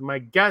episode, because my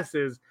guess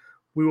is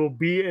we will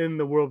be in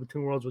the World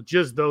Between Worlds with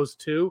just those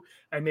two,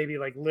 and maybe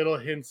like little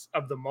hints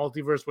of the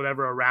multiverse,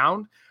 whatever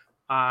around.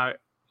 And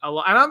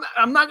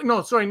I'm not.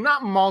 No, sorry,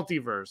 not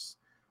multiverse.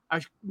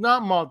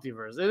 Not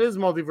multiverse. It is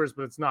multiverse,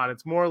 but it's not.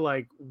 It's more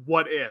like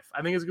what if.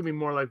 I think it's going to be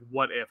more like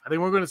what if. I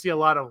think we're going to see a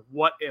lot of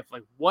what if.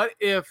 Like what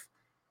if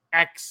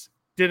X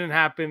didn't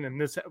happen and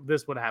this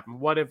would happen.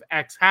 What if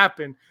X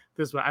happened?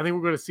 This would. I think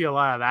we're going to see a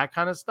lot of that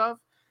kind of stuff.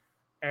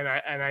 And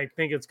I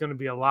think it's going to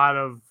be a lot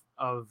of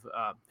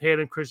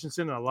Hayden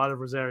Christensen and a lot of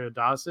Rosario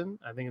Dawson.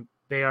 I think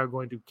they are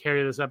going to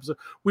carry this episode.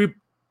 We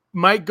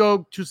might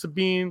go to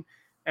Sabine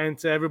and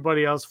to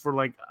everybody else for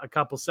like a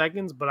couple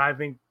seconds, but I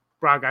think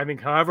Brock,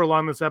 however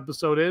long this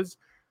episode is,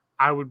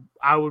 I'm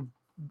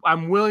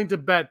willing to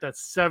bet that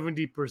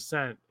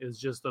 70% is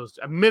just those.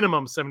 A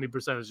minimum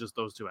 70% is just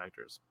those two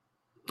actors.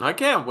 I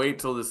can't wait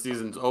till the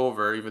season's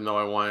over, even though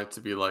I want it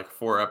to be like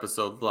 4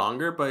 episodes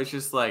longer. But it's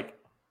just like,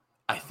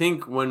 I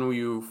think when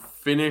you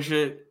finish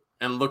it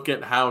and look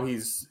at how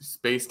he's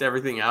spaced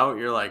everything out,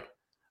 you're like,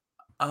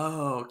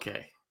 oh,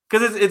 okay.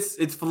 Because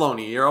it's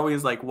Filoni. You're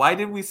always like, why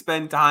did we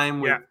spend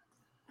time with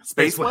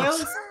space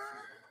whales?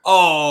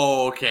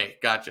 Oh, okay,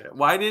 gotcha.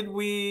 Why did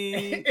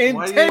we in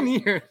 10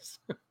 years?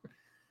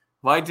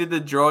 Why did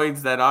the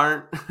droids that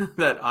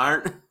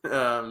aren't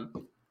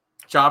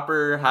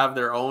Chopper have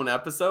their own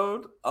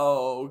episode?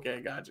 Oh, okay,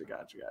 gotcha.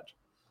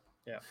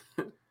 Yeah.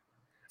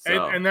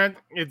 So. And that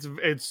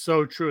it's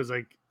so true. It's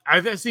like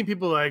I've seen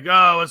people like,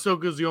 oh,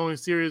 Ahsoka's the only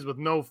series with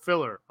no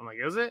filler. I'm like,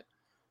 is it?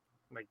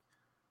 Like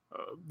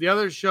the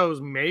other shows,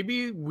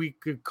 maybe we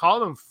could call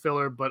them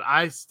filler, but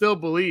I still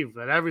believe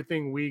that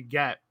everything we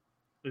get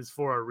is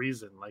for a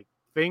reason. Like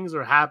things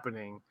are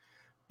happening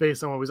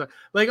based on what we saw.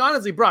 Like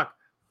honestly, Brock,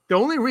 the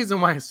only reason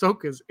why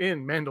Ahsoka's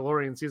in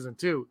Mandalorian season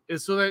 2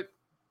 is so that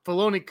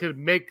Filoni could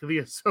make the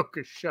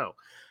Ahsoka show.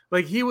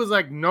 Like he was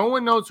like, no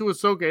one knows who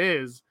Ahsoka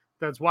is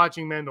that's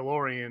watching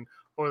Mandalorian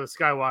or the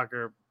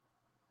Skywalker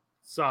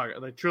saga,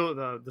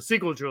 the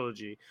sequel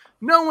trilogy.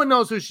 No one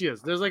knows who she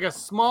is. There's like a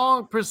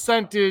small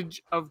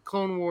percentage of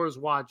Clone Wars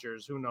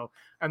watchers who know,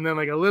 and then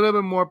like a little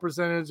bit more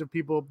percentage of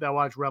people that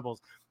watch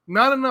Rebels.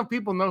 not enough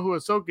people know who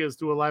Ahsoka is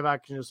through a live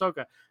action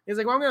Ahsoka. He's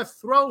like, well, I'm going to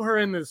throw her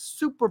in this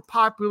super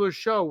popular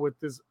show with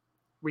this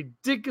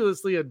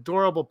ridiculously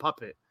adorable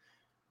puppet.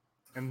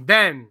 And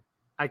then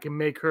I can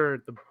make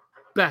her the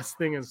best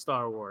thing in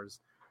Star Wars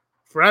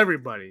for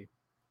everybody.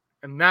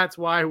 And that's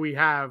why we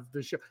have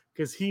the show,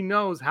 because he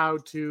knows how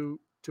to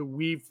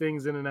weave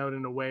things in and out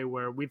in a way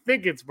where we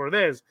think it's for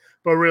this,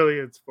 but really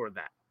it's for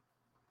that.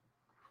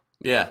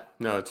 Yeah,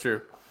 no, it's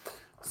true.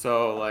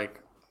 So,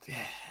 like,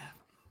 yeah,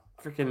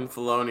 freaking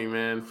Filoni,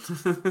 man.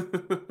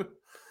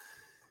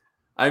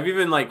 I've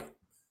even, like,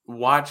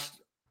 watched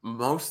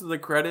most of the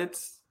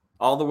credits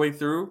all the way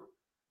through.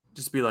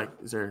 Just be like,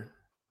 is there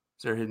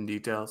hidden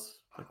details?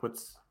 Like,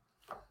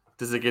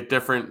 does it get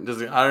different?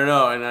 I don't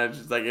know. And I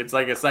just like, it's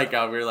like a psych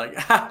out. We're like,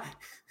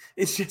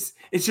 it's just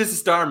a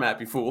star map,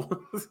 you fool.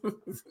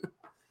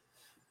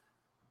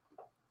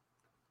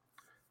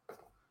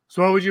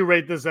 So what would you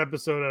rate this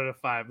episode out of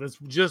 5? That's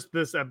just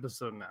this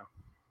episode now.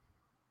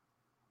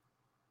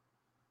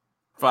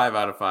 5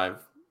 out of 5.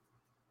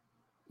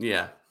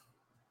 Yeah.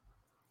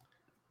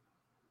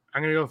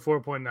 I'm going to go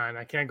 4.9.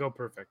 I can't go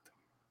perfect.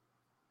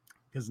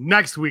 Because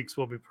next week's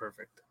will be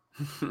perfect.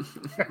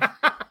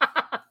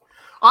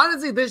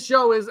 Honestly, this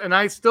show is, and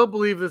I still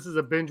believe this is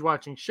a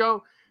binge-watching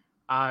show.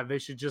 They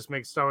should just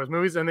make Star Wars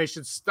movies, and they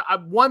should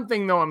stop. One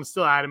thing, though, I'm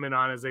still adamant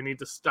on is they need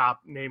to stop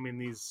naming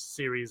these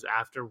series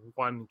after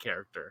one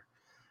character.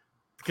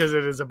 Because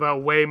it is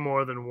about way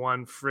more than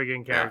one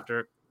friggin'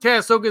 character. Yeah,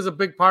 Ahsoka is a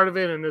big part of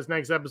it, and this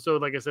next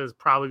episode, like I said, is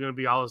probably going to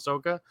be all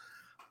Ahsoka.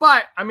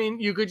 But, I mean,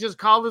 you could just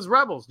call this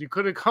Rebels. You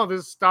could have called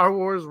this Star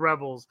Wars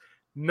Rebels.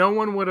 No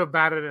one would have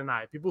batted an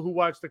eye. People who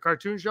watched the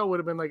cartoon show would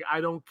have been like, I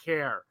don't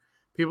care.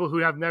 People who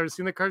have never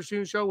seen the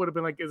cartoon show would have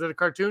been like, is it a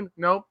cartoon?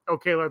 Nope.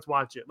 Okay, let's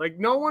watch it. Like,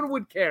 no one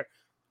would care.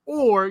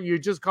 Or you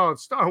just call it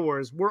Star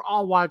Wars. We're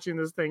all watching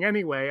this thing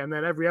anyway, and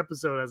then every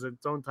episode has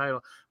its own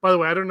title. By the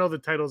way, I don't know the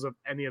titles of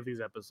any of these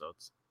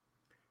episodes.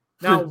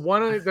 Now,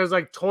 there's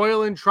like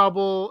Toil and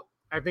Trouble,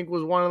 I think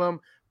was one of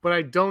them, but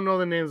I don't know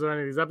the names of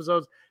any of these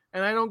episodes,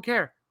 and I don't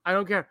care.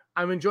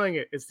 I'm enjoying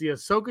it. It's the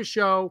Ahsoka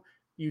show.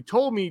 You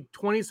told me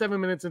 27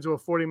 minutes into a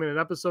 40-minute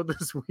episode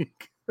this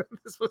week.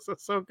 This was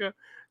Ahsoka,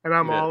 and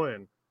I'm all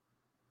in.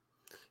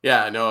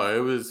 Yeah, no,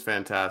 it was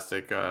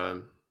fantastic.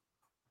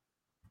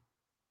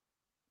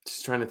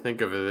 Just trying to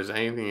think of if there's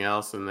anything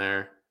else in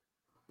there.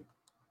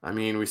 I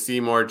mean, we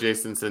see more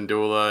Jason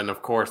Sandula, and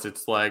of course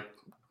it's like,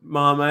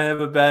 Mom, I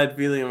have a bad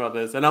feeling about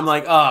this. And I'm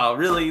like, oh,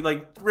 really?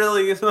 Like,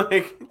 really?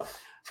 Like,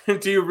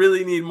 do you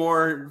really need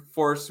more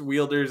Force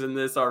wielders in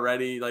this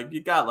already? Like,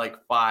 you got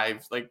like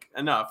 5, like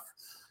enough.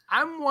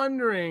 I'm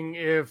wondering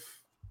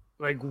if,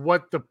 like,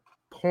 what the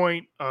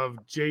point of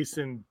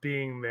Jason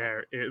being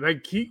there is.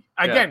 Like,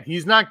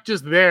 he's not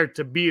just there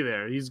to be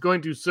there. He's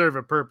going to serve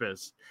a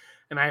purpose.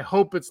 And I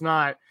hope it's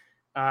not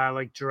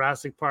like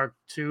Jurassic Park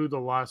 2, the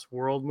Lost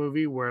World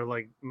movie, where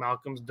like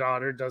Malcolm's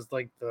daughter does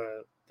like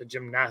the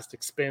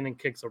gymnastic spin and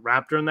kicks a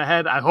raptor in the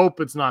head. I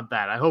hope it's not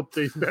that. I hope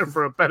he's there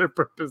for a better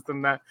purpose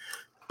than that.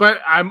 But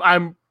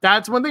I'm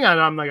that's one thing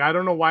I'm like, I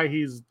don't know why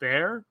he's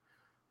there,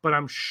 but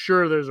I'm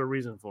sure there's a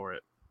reason for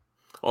it.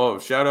 Oh,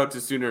 shout out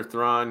to Sooner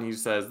Thrawn. He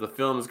says the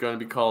film is going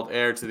to be called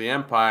Heir to the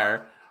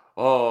Empire.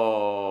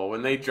 Oh,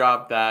 when they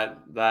dropped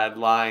that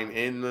line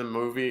in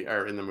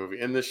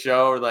the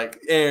show,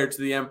 like Heir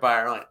to the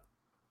Empire, I'm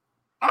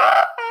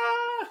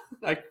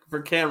like, I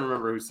can't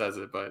remember who says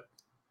it, but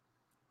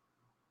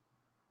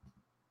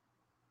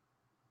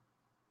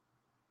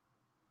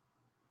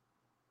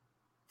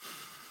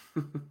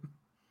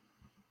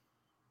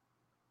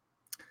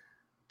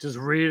just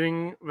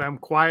reading them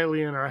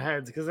quietly in our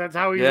heads because that's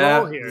how we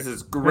roll here. This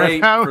is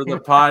great for the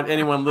pod.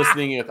 Anyone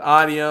listening with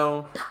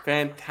audio,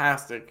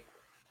 fantastic.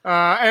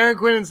 Aaron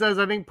Quinnan says,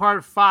 I think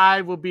part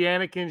 5 will be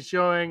Anakin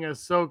showing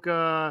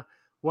Ahsoka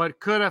what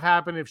could have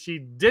happened if she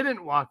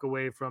didn't walk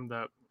away from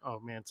the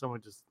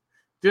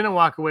didn't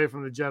walk away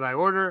from the Jedi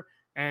Order,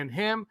 and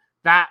him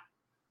that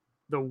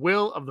the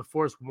will of the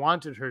Force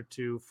wanted her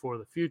to for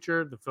the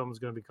future. The film is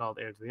going to be called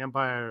Heir to the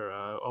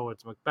Empire.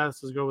 It's Macbeth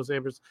says go with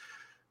sabers.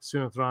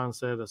 Sooner Thrawn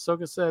said,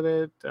 Ahsoka said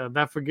it.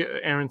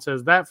 Aaron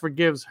says that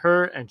forgives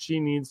her, and she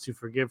needs to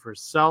forgive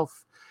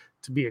herself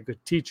to be a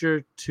good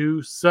teacher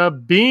to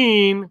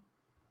Sabine.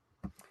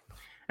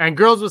 And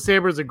Girls with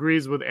Sabers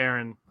agrees with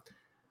Aaron.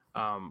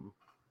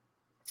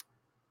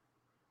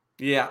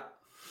 Yeah.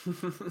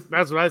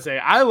 That's what I say.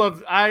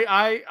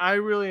 I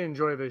really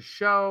enjoy this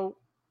show.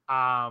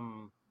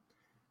 And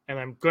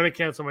I'm going to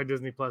cancel my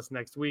Disney Plus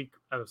next week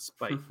out of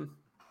spite.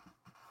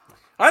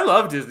 I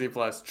love Disney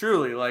Plus,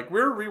 truly. Like,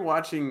 we're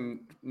rewatching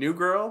New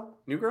Girl.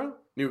 We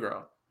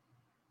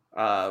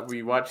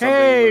watched something.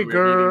 Hey,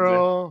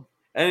 girl.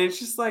 And it's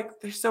just like,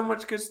 there's so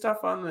much good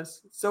stuff on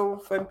this. It's so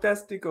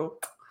fantastical.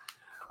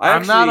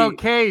 I'm not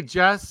okay,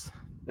 Jess.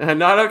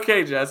 Not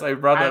okay, Jess. I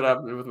brought that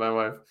up with my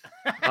wife.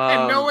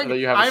 That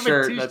you have a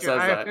shirt that says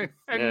that.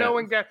 And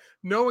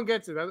no one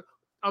gets it.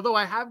 Although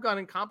I have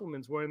gotten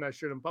compliments wearing that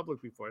shirt in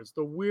public before. It's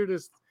the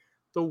weirdest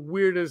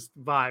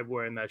vibe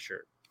wearing that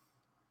shirt.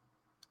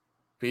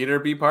 Peter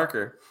B.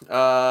 Parker.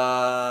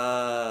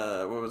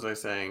 What was I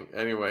saying?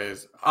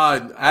 Anyways,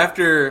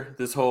 after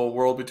this whole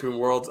World Between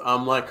Worlds,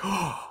 I'm like,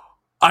 oh,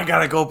 I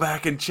gotta go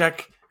back and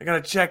check. I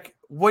gotta check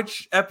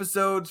which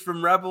episodes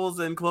from Rebels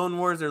and Clone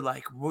Wars are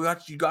like,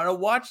 you gotta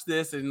watch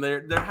this, and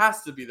there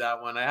has to be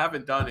that one. I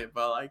haven't done it,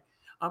 but like,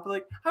 I'm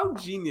like, how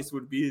genius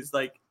would it be? Is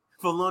like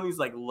Filoni's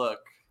like, look,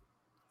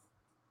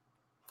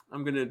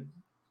 I'm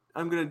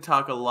gonna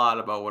talk a lot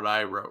about what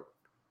I wrote.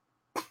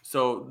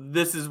 So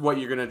this is what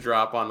you're going to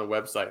drop on the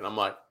website. And I'm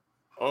like,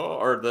 oh,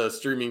 or the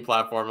streaming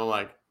platform. I'm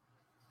like,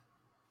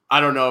 I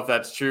don't know if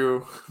that's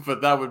true,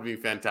 but that would be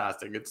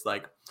fantastic. It's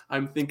like,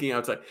 I'm thinking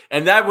outside.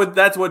 And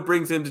that's what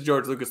brings him to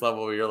George Lucas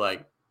level where you're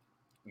like,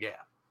 yeah,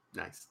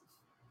 nice.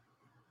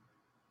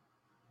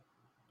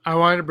 I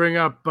wanted to bring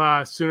up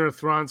Sooner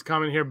Thrawn's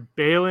comment here.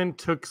 Baylan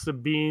took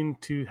Sabine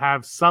to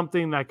have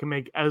something that can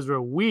make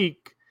Ezra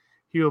weak.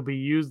 He will be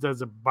used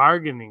as a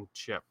bargaining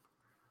chip.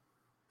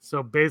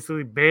 So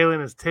basically,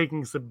 Baylan is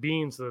taking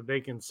Sabine so that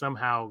they can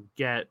somehow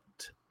get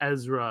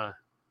Ezra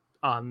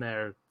on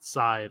their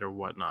side or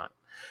whatnot.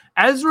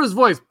 Ezra's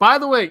voice, by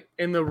the way,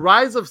 in The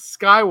Rise of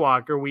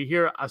Skywalker, we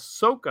hear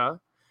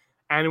Ahsoka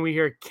and we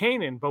hear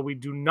Kanan, but we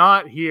do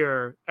not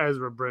hear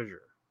Ezra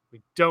Bridger.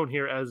 We don't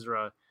hear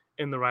Ezra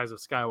in The Rise of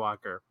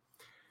Skywalker.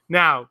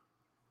 Now,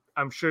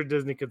 I'm sure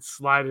Disney could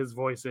slide his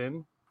voice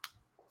in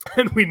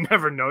and we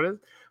never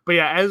noticed. But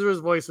yeah,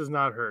 Ezra's voice is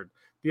not heard.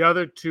 The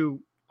other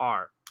two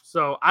are.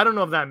 So I don't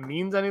know if that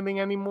means anything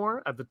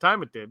anymore. At the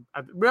time it did.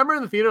 I remember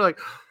in the theater, like,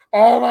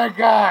 oh my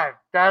God,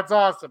 that's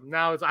awesome.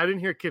 Now I didn't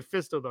hear Kit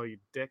Fisto though, you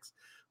dicks.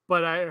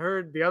 But I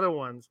heard the other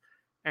ones.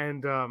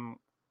 And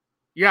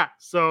yeah,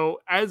 so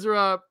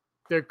Ezra,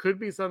 there could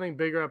be something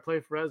bigger at play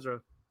for Ezra.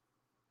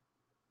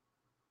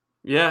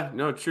 Yeah,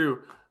 no,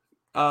 true.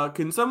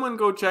 Can someone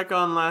go check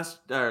on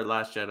Last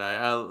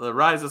Jedi, The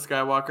Rise of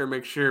Skywalker?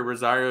 Make sure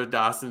Rosario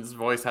Dawson's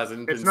voice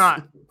hasn't been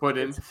put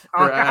in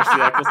for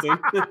Ashley Eccleston.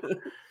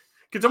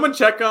 Can someone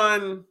check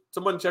on?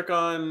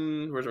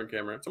 Where's my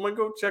camera? Someone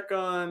go check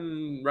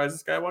on Rise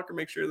of Skywalker.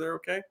 Make sure they're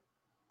okay.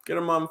 Get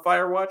them on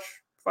Firewatch.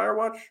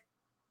 Firewatch.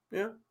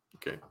 Yeah.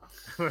 Okay.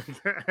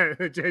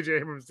 J.J.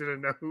 Abrams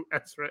didn't know who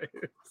Ezra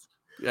is.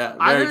 Yeah,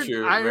 very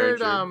true. I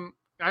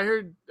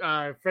heard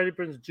Freddie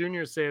Prinze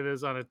Jr. say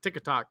this on a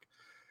TikTok.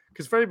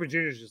 Because Freddie Prinze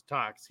Jr. just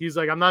talks. He's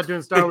like, I'm not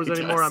doing Star Wars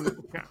anymore. I'm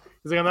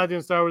not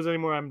doing Star Wars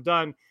anymore. I'm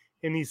done.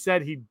 And he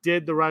said he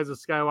did The Rise of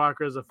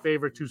Skywalker as a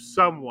favor to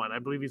someone. I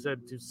believe he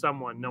said to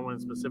someone, no one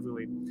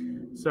specifically.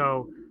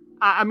 So,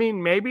 I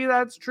mean, maybe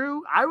that's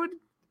true. Do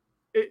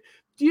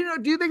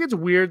you think it's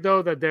weird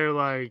though that they're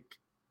like,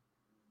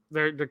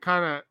 they're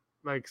kind of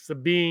like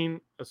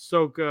Sabine,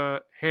 Ahsoka,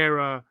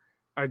 Hera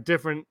are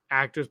different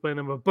actors playing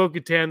them, but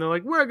Bo-Katan, they're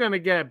like, we're gonna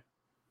get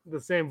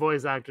the same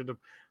voice actor to,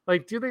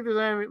 like, do you think there's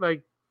any,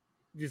 like,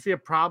 do you see a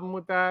problem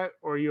with that,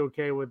 or are you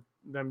okay with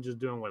them just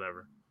doing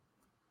whatever?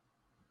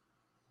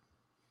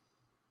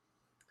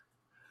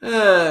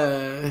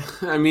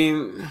 I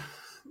mean,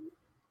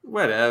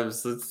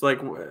 whatevs. It's like,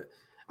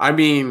 I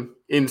mean,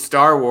 in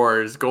Star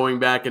Wars, going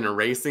back and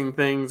erasing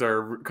things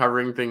or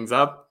covering things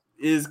up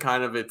is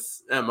kind of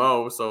its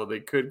MO, so they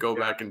could go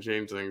back and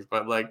change things.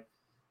 But, like,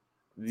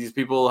 these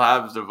people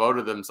have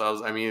devoted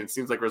themselves. I mean, it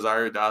seems like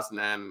Rosario Dawson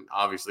and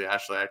obviously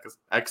Ashley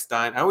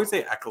Eckstein. I always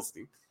say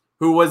Eccleston,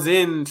 who was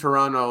in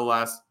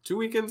Toronto 2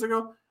 weekends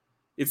ago.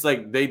 It's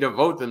like they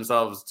devote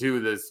themselves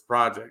to this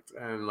project,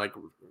 and like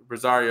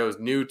Rosario's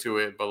new to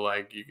it, but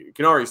like you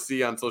can already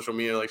see on social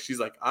media, like she's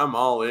like, I'm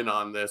all in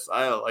on this.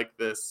 I like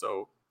this.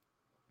 So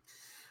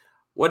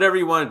whatever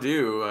you want to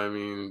do, I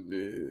mean,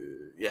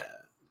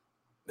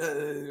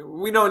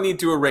 we don't need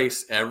to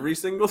erase every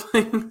single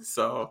thing.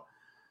 So,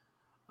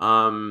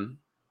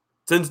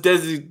 since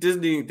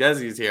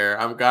Desi's here,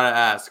 I'm gotta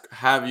ask: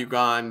 have you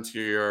gone to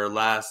your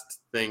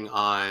last thing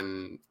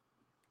on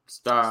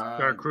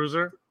Star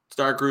Cruiser?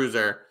 Star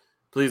Cruiser,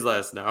 please let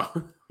us know.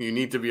 You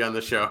need to be on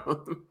the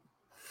show.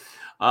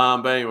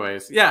 But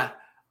anyways, yeah,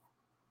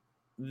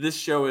 this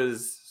show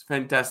is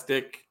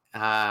fantastic.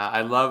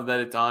 I love that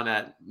it's on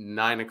at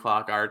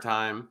 9:00 our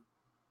time,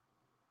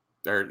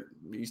 or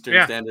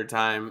Eastern Standard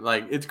Time.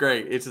 Like, it's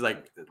great. It's just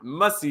like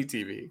must-see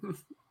TV.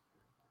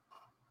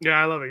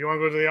 Yeah, I love it. You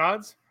want to go to the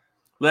odds?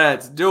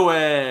 Let's do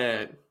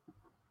it.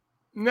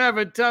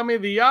 Never tell me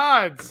the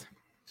odds.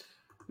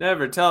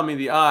 Never tell me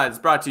the odds.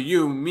 Brought to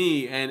you,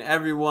 me, and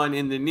everyone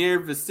in the near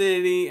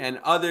vicinity and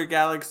other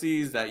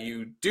galaxies that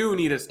you do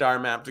need a star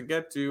map to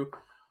get to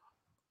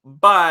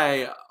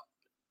by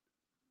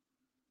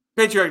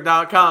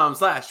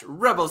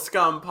patreon.com/Rebel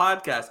Scum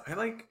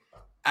Podcast.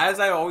 As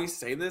I always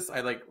say this,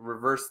 I like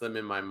reverse them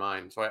in my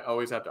mind. So I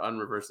always have to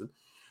unreverse them.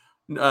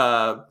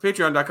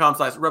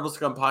 Patreon.com/Rebel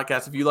Scum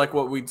Podcast. If you like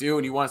what we do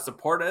and you want to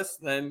support us,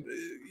 then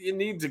you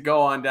need to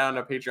go on down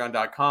to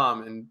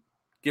patreon.com and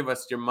give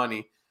us your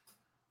money.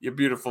 Your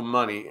beautiful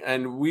money,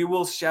 and we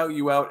will shout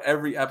you out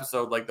every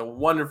episode like the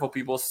wonderful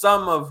people,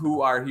 some of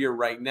who are here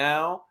right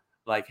now,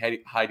 like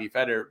Heidi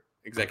Feder,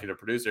 executive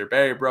producer,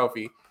 Barry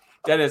Brophy,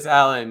 Dennis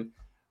Allen,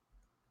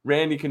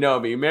 Randy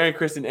Kenobi, Mary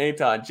Kristen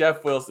Aton,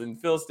 Jeff Wilson,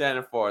 Phil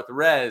Staniforth,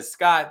 Rez,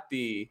 Scott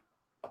D.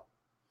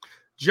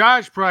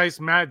 Josh Price,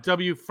 Matt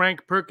W,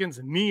 Frank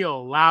Perkins,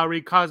 Neil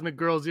Lowry, Cosmic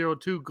Girl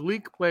 02,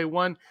 Gleek Play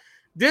 1,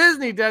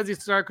 Disney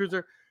Desi Star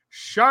Cruiser,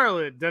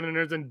 Charlotte, Den of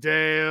Nerds, and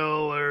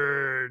Dale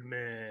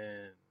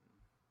Erdman.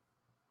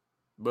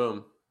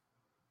 Boom.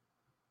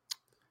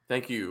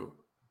 Thank you.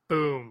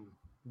 Boom.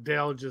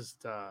 Dale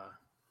just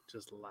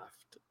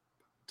left.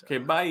 Okay,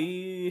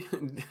 bye.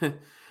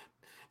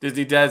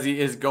 Disney Desi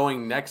is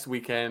going next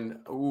weekend.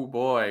 Oh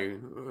boy.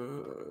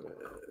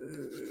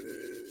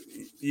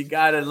 You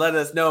gotta let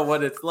us know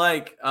what it's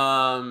like.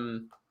 Yeah.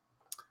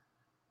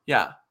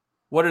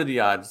 What are the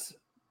odds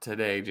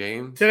today,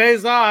 James?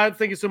 Today's odds,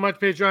 thank you so much,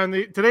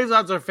 Patreon. Today's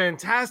odds are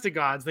fantastic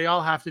odds. They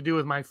all have to do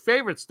with my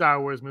favorite Star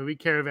Wars movie,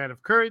 Caravan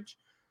of Courage.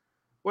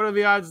 What are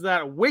the odds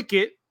that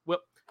Wicket,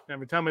 well,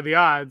 never tell me the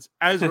odds,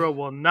 Ezra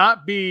will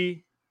not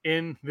be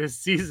in this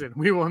season?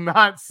 We will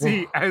not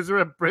see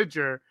Ezra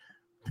Bridger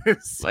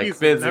this season. Like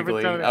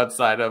physically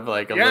outside of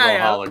like a little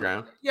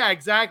hologram. Yeah,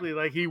 exactly.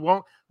 Like he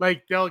won't,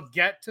 like they'll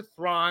get to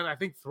Thrawn. I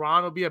think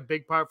Thrawn will be a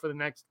big part for the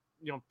next,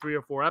 3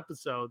 or 4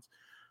 episodes.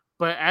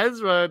 But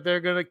Ezra, they're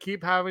going to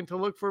keep having to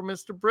look for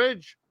Mr.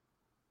 Bridge.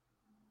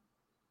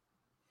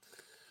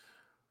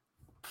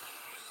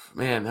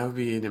 Man, that would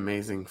be an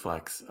amazing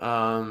flex.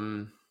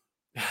 That's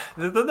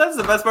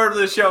the best part of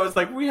the show. It's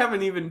like we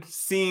haven't even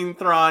seen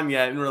Thrawn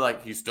yet, and we're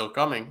like, he's still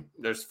coming.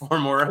 There's 4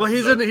 more episodes. Well,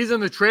 he's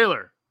in the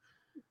trailer.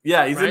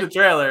 Yeah, he's in the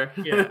trailer.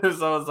 Yeah.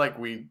 So it's like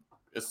we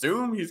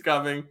assume he's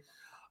coming.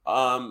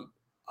 I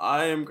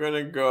am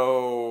gonna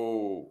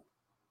go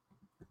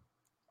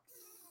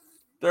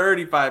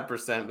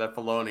 35% that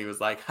Filoni was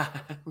like,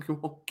 we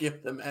won't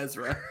give them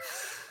Ezra.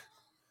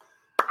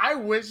 I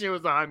wish it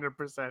was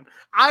 100%.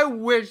 I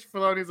wish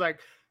Filoni's like,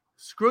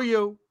 screw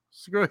you.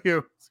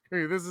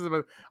 This is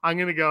I'm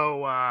gonna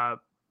go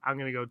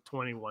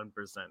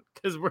 21%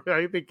 because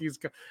I think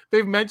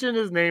they've mentioned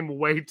his name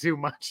way too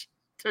much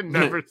to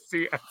never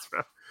see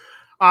Ezra.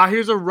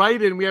 Here's a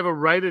write-in. We have a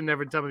write-in.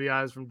 Never Tell Me the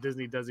Odds from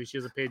Disney Desi. She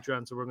has a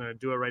Patreon, so we're gonna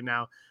do it right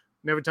now.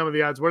 Never Tell Me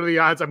the Odds. What are the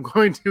odds I'm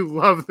going to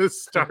love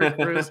this Star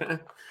Wars?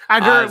 And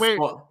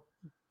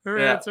her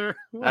answer.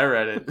 I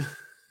read it.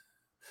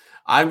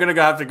 I'm going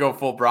to have to go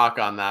full Brock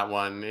on that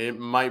one. It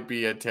might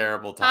be a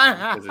terrible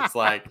time because it's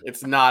like,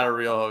 it's not a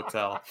real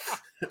hotel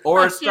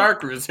or a Star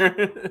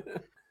Cruiser.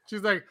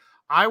 She's like,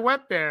 I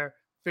went there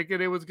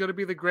thinking it was going to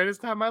be the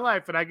greatest time of my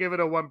life, and I give it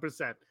a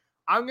 1%.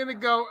 I'm going to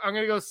go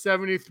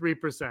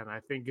 73%. I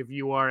think if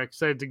you are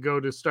excited to go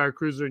to Star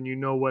Cruiser and you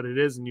know what it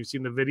is and you've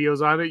seen the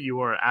videos on it, you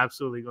are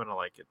absolutely going to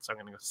like it. So I'm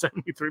going to go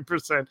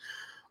 73%.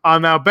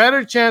 Now,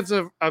 better chance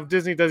of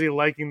Disney Desi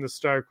liking the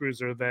Star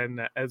Cruiser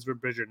than Ezra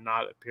Bridger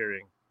not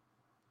appearing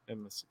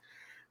in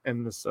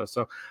this.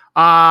 So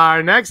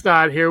our next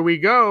odd, here we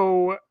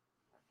go.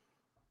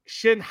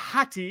 Shin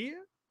Hati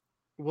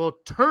will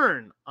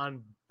turn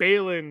on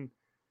Balin.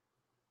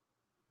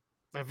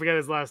 I forget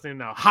his last name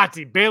now.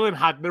 Balin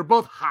Hati. They're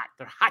both hot.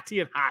 They're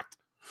Hati and hot.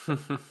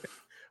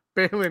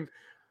 Balin.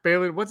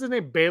 What's his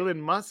name? Balin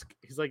Musk.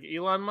 He's like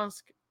Elon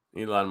Musk.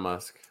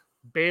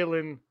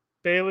 Balin.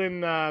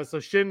 So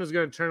Shin is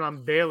going to turn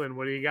on Balin.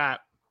 What do you got?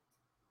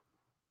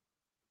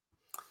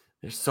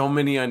 There's so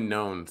many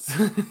unknowns.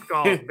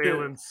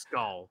 Balin's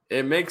skull.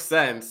 It makes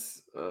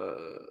sense.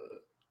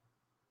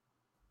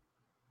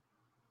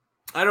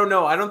 I don't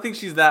know. I don't think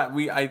she's that.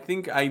 I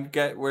think I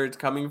get where it's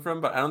coming from,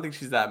 but I don't think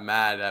she's that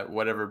mad at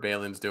whatever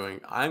Balin's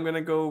doing. I'm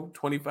gonna go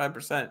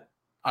 25%.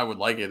 I would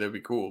like it. That'd be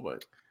cool,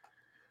 but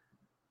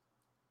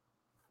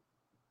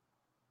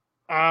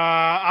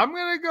I'm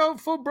gonna go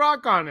full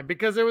Brock on it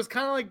because it was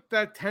kind of like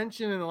that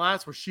tension in the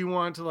last where she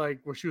wanted to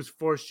where she was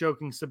force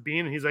choking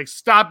Sabine, and he's like,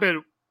 "Stop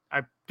it!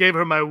 I gave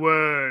her my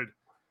word."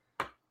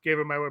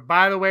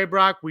 By the way,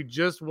 Brock, we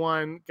just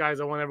won.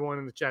 Guys, I want everyone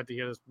in the chat to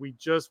hear this. We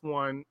just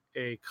won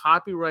a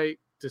copyright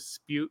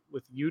dispute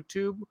with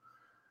YouTube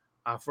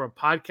for a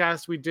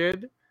podcast we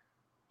did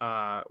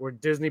where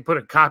Disney put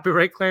a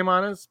copyright claim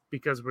on us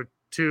because we're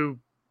 2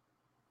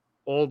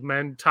 old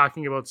men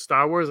talking about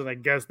Star Wars, and I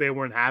guess they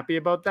weren't happy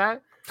about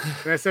that.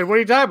 And I said, "What are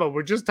you talking about?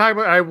 We're just talking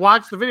about." I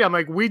watched the video. I'm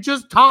like, "We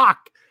just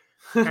talk."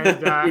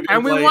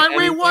 And we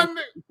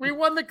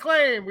won the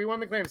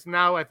claim. So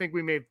now I think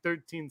we made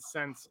 13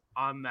 cents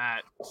on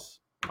that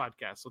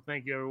podcast. So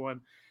thank you, everyone.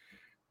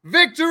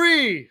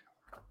 Victory!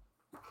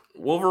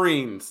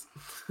 Wolverines.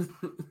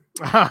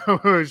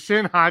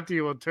 Shin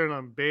Hati will turn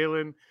on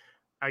Balin.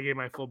 I gave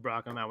my full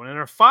Brock on that one. And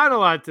our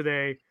final odd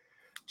today,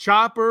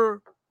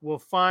 Chopper will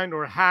find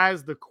or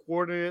has the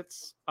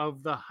coordinates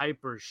of the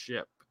hyper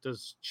ship.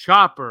 Does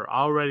Chopper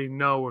already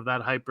know where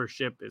that hyper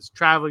ship is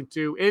traveling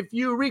to? If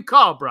you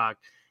recall, Brock,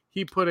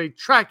 he put a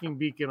tracking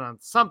beacon on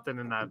something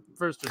in that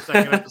first or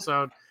second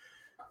episode.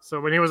 So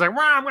when he was like,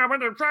 "I'm going to put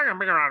the tracking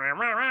beacon on,"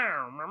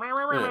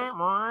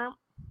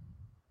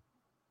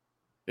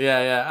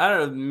 yeah, I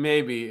don't know,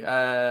 maybe.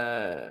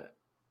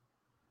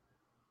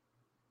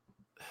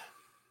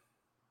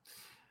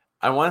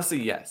 I want to say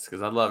yes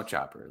because I love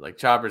Chopper. Like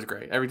Chopper's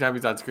great. Every time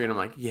he's on screen, I'm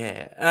like,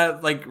 yeah.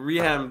 Like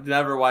Reham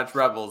never watched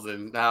Rebels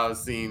and now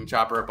has seen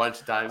Chopper a bunch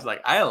of times.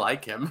 Like I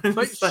like him.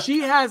 But she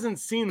hasn't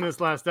seen this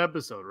last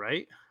episode,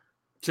 right?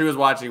 She was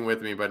watching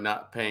with me, but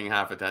not paying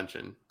half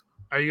attention.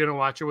 Are you gonna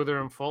watch it with her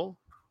in full?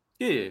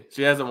 Yeah.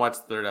 She hasn't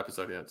watched the 3rd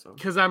episode yet. So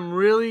because I'm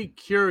really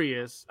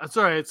curious.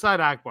 Sorry, it's not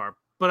Akbar,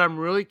 but I'm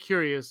really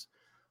curious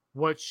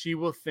what she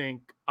will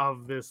think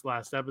of this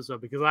last episode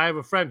because I have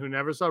a friend who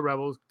never saw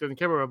Rebels, doesn't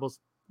care about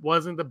Rebels,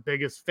 wasn't the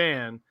biggest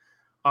fan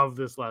of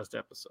this last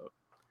episode.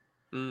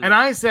 And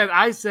I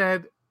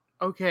said,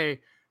 okay,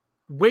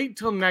 wait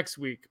till next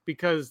week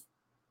because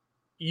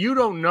you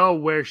don't know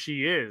where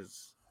she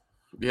is.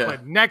 Yeah.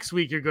 But next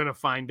week you're gonna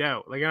find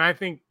out. Like, and I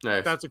think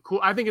that's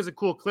I think it's a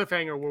cool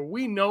cliffhanger where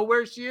we know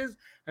where she is,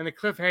 and the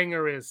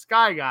cliffhanger is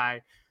Sky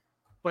Guy.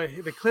 But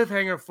the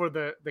cliffhanger for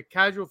the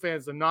casual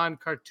fans, the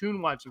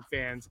non-cartoon watching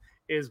fans,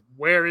 is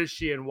where is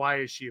she and why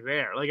is she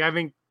there? Like, I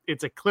think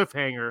it's a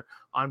cliffhanger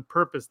on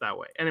purpose that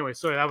way. Anyway,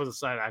 sorry, that was a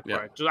side act.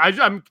 Yeah.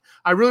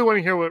 I really want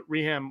to hear what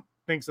Reham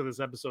thinks of this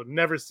episode.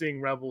 Never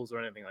seeing Rebels or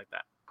anything like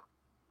that.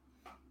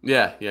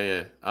 Yeah.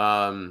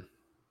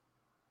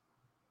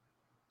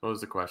 What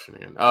was the question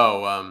again?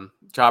 Oh,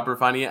 Chopper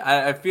funny.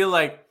 I feel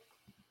like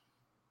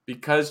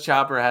because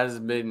Chopper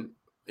hasn't been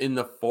in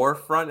the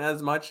forefront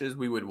as much as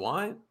we would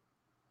want,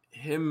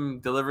 him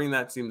delivering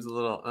that seems a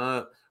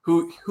little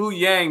Hu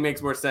Yang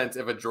makes more sense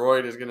if a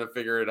droid is gonna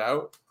figure it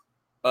out.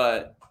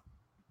 But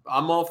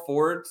I'm all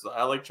for it. So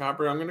I like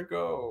Chopper. I'm gonna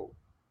go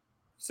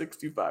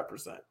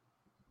 65%.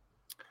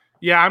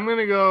 Yeah, I'm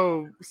gonna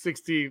go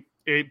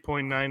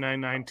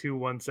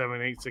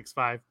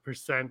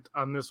 68.999217865%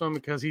 on this one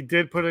because he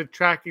did put a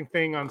tracking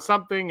thing on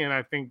something, and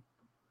I think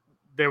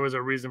there was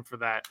a reason for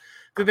that.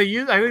 Did they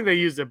use? I think they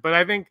used it, but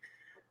I think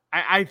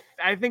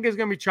it's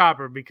gonna be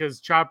Chopper because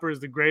Chopper is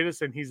the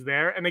greatest and he's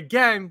there. And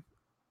again,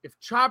 if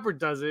Chopper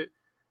does it,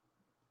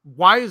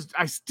 I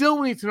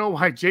still need to know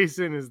why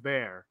Jason is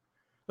there.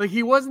 Like,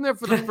 he wasn't there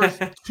for the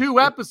first 2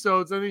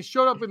 episodes, and he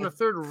showed up in the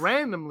 3rd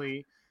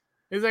randomly.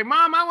 He's like,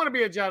 Mom, I want to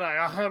be a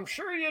Jedi. I'm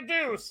sure you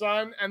do,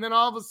 son. And then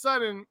all of a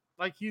sudden,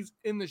 like, he's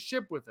in the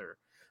ship with her.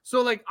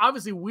 So, like,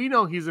 obviously we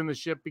know he's in the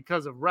ship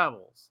because of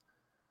Rebels.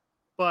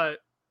 But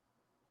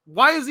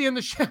why is he in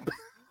the ship?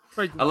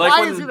 Like,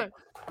 why is he there?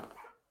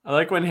 I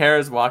like when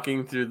Hera's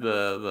walking through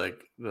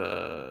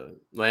the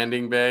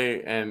landing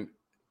bay and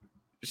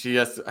she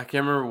has I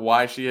can't remember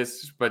why she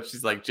is, but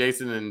she's like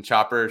Jason and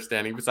Chopper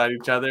standing beside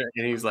each other,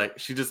 and he's like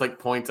she just like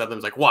points at them,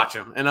 is like, watch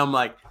him. And I'm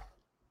like,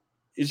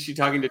 is she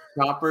talking to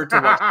Chopper to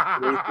watch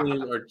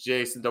Jason or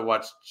Jason to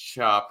watch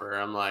Chopper?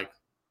 I'm like,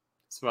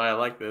 that's why I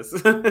like this.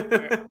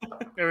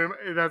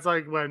 That's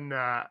like when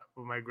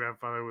my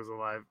grandfather was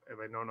alive,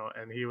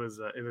 and he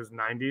was in his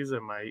 90s,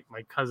 and my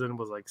cousin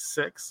was like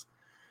 6.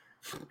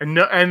 And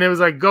it was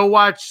like, go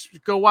watch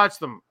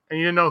them, and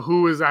you didn't know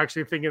who was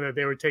actually thinking that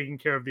they were taking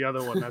care of the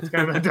other one. That's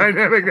kind of the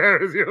dynamic there.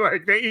 Is you're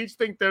like, they each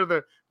think they're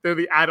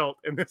the adult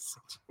in this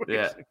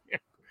situation. Yeah.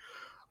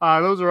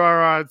 Those are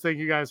our odds. Thank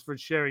you guys for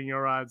sharing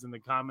your odds in the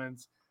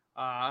comments.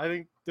 I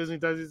think Disney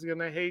is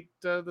gonna hate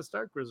the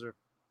Star Cruiser.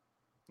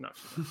 No,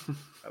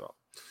 at all.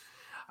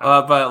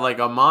 But like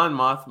a Mon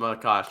Mothma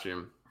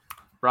costume,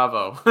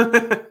 bravo.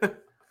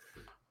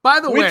 By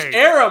the way, which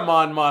era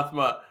Mon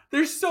Mothma?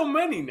 There's so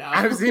many now.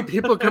 I've seen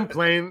people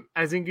complain.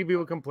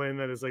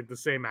 That it's like the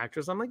same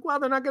actress. I'm like,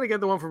 well, they're not going to get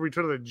the one from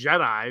Return of the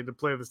Jedi to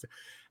play this.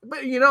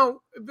 But, you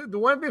know, the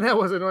one thing that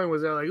was annoying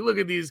was they're like, look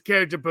at these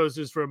character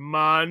posters for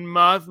Mon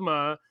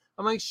Mothma.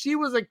 I'm like, she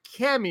was a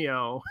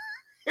cameo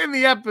in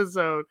the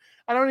episode.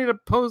 I don't need a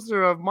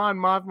poster of Mon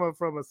Mothma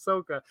from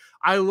Ahsoka.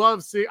 I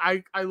love seeing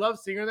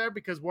her there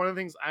because one of the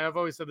things I have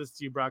always said this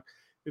to you, Brock,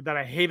 that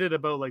I hated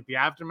about like the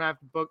Aftermath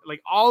book,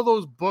 like all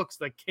those books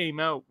that came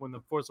out when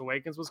The Force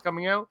Awakens was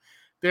coming out,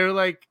 they all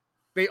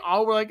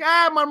were like,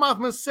 Mon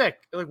Mothma's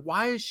sick. Like,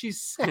 why is she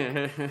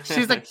sick?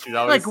 She's like, she's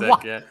always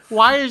sick,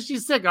 why is she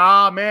sick?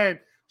 Oh man,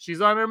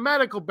 she's on her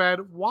medical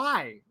bed.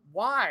 Why?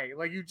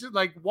 Like, you just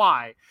like,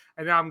 why?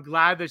 And I'm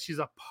glad that she's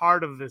a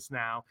part of this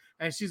now,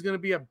 and she's going to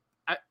be a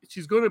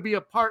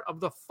part of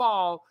the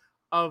fall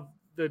of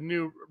the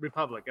New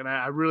Republic, and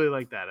I really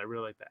like that.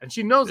 And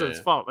she knows that it's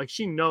fault. Like,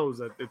 she knows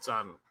that it's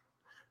on.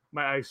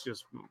 My ice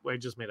just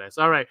made ice.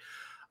 All right,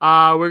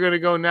 we're gonna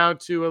go now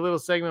to a little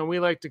segment we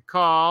like to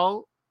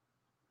call.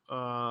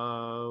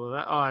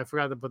 I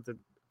forgot to put the.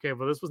 Okay,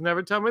 well, this was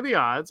Never Tell Me the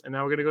Odds, and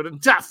now we're gonna go to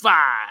Top 5.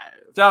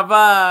 Top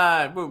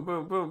 5. Boom,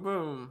 boom, boom,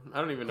 boom.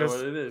 I don't even know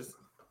what it is.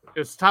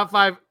 It's Top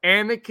 5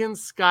 Anakin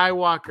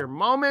Skywalker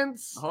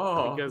moments.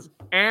 Oh, because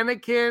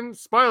Anakin,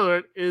 spoiler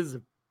alert, is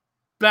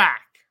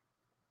back.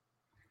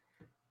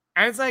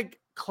 And it's like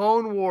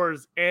Clone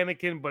Wars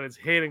Anakin, but it's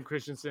Hayden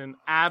Christensen.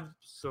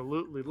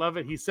 Absolutely love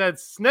it. He said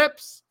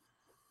snips.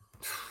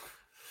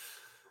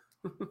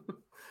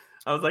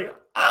 I was like,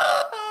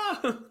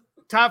 ah!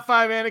 Top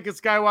 5 Anakin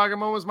Skywalker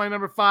moments. My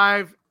number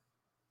 5.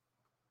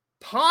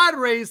 Pod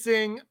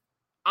racing.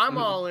 I'm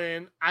all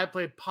in. I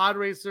play Pod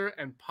Racer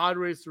and Pod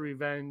Racer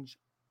Revenge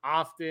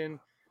often.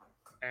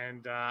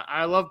 And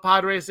I love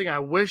pod racing. I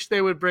wish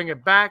they would bring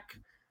it back.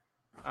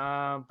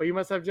 But you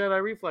must have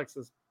Jedi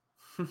reflexes.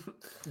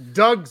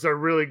 Dougs are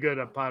really good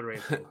at pod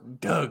racing.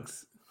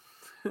 Dougs.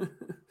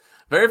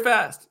 Very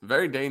fast,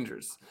 very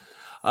dangerous.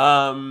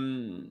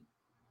 My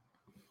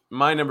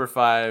number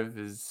 5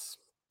 is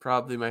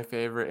probably my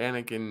favorite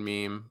Anakin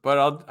meme,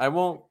 but I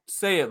won't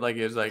say it like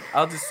it's like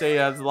I'll just say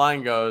as the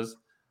line goes.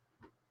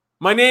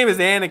 My name is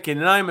Anakin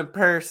and I'm a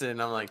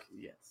person. I'm like,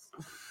 yes.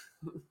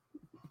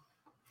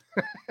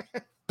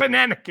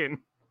 Bananakin.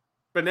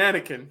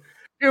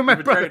 You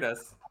betrayed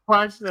us. I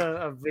watched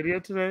a video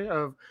today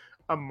of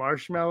a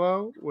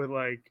marshmallow with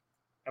like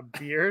a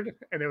beard,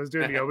 and it was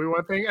doing the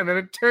Obi-Wan thing, and then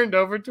it turned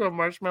over to a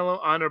marshmallow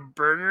on a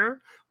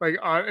burner, like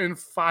in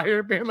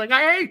fire, being like,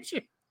 "I hate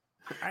you,"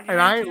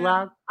 I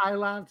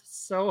laughed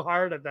so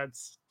hard at that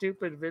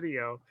stupid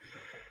video.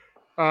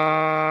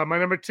 My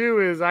number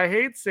 2 is I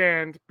hate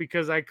sand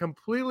because I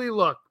completely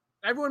look.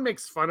 Everyone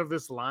makes fun of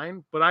this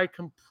line, but I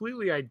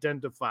completely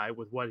identify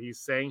with what he's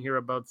saying here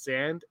about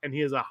sand, and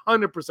he is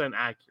 100%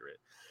 accurate.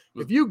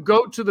 If you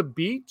go to the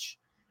beach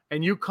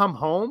and you come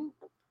home,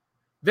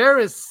 there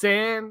is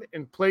sand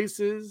in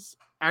places,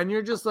 and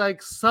you're just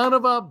like, son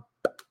of a...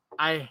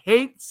 I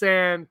hate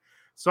sand.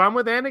 So I'm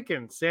with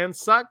Anakin. Sand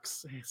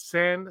sucks.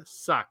 Sand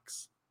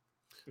sucks.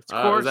 Is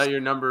that your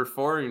number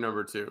 4 or your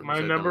number 2? My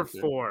number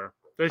 4.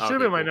 That should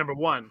have been my number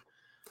 1.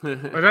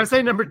 Did I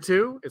say number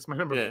 2? It's my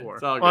number 4.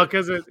 Well,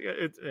 because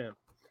it's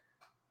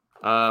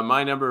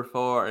my number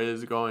 4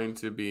 is going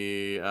to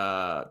be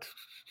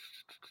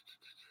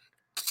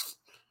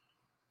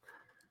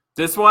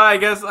this one. I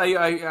guess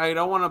I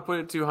don't want to put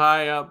it too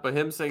high up, but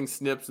him saying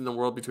 "snips in the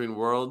world between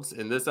worlds"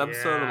 in this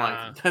episode, I'm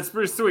like, that's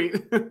pretty sweet.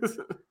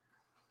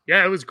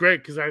 Yeah, it was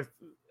great because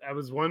I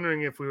was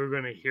wondering if we were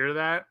going to hear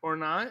that or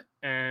not,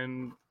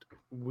 and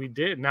we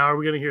did. Now, are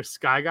we going to hear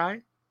Sky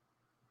Guy?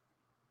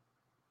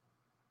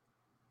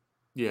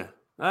 Yeah.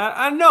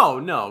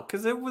 No,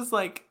 because it was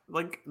like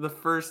the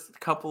first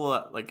couple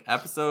of like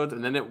episodes,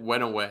 and then it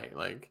went away.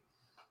 Like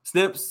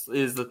Snips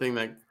is the thing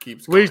that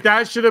keeps going.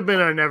 That should have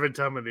been our Never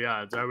Tell Me the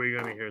Odds. Are we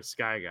going to hear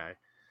Sky Guy?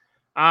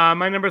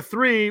 My number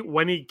 3,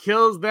 when he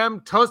kills them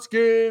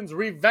Tuskens,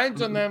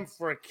 revenge on them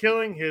for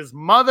killing his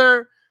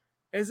mother.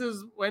 This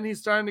is when he's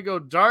starting to go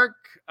dark.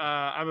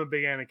 I'm a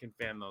big Anakin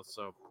fan though,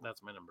 so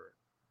that's my number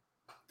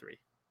 3.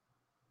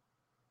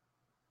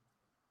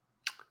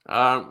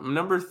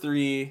 Number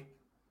 3.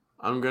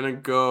 I'm gonna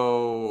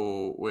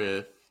go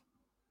with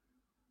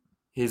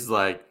he's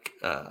like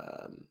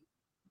I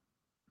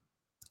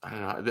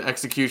don't know, the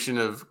execution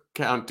of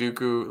Count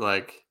Dooku,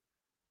 like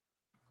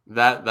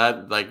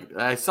that like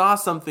I saw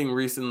something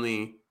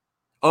recently.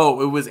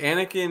 Oh, it was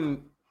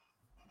Anakin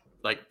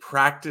like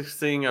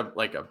practicing a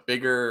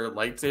bigger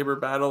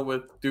lightsaber battle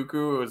with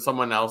Dooku. It was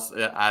someone else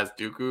as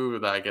Dooku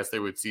that I guess they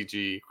would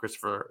CG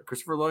Christopher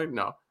Lloyd.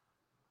 No,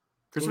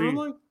 Christopher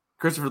Lloyd.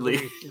 Christopher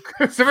Lee.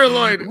 Christopher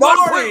Lloyd.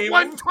 Marty,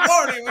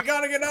 we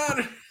gotta get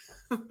on.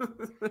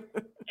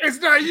 It's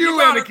not you,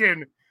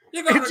 Anakin.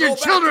 It's your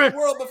children.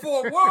 World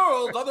before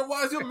worlds,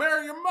 otherwise you'll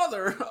marry your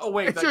mother. Oh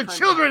wait, it's your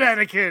children,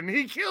 Anakin.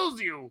 He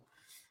kills you.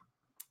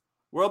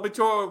 World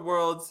Before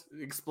Worlds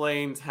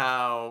explains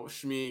how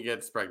Shmi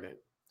gets pregnant.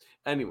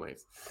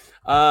 Anyways,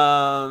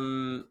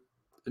 no,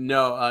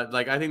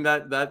 like I think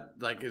that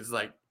like is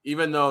like.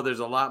 Even though there's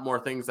a lot more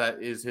things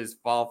that is his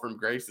fall from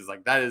grace, is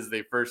like that is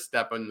the first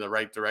step in the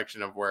right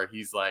direction of where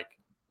he's like,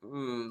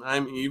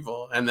 I'm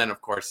evil. And then, of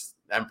course,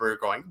 the Emperor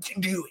going,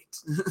 you do it.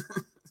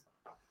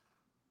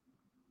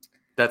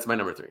 That's my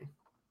number 3.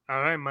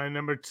 All right. My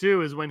number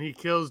 2 is when he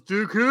kills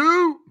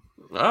Dooku.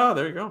 Oh,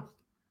 there you go.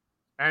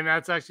 And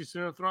that's actually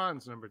Suna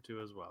Thrawn's number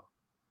 2 as well.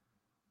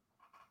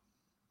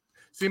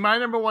 See, my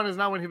number 1 is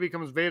not when he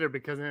becomes Vader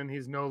because then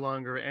he's no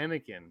longer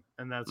Anakin.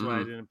 And that's why I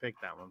didn't pick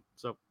that one.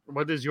 So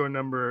what is your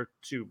number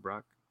 2,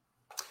 Brock?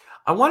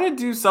 I want to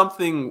do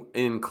something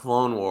in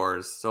Clone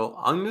Wars. So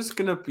I'm going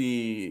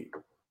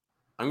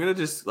to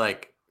just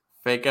like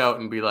fake out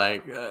and be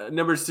like,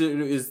 number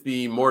 2 is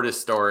the Mortis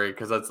story.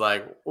 Because that's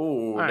like,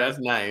 that's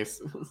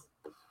nice.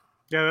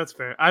 Yeah, that's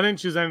fair. I didn't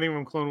choose anything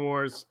from Clone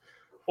Wars.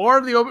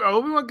 Or the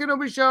Obi-Wan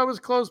Kenobi show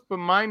was close. But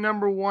my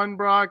number 1,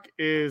 Brock,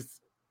 is...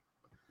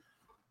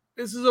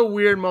 This is a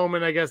weird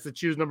moment, I guess, to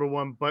choose number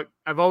 1, but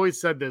I've always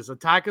said this.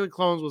 Attack of the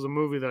Clones was a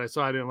movie that I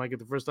saw. I didn't like it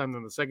the first time.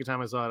 Then the second time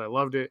I saw it, I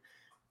loved it.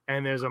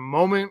 And there's a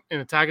moment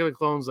in Attack of the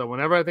Clones that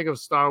whenever I think of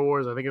Star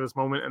Wars, I think of this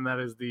moment, and that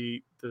is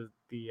the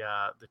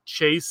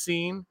chase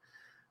scene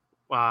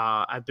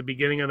at the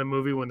beginning of the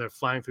movie when they're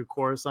flying through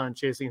Coruscant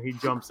chasing, and he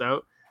jumps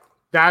out.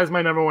 That is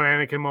my number 1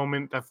 Anakin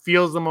moment. That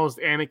feels the most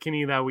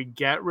Anakin-y that we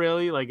get,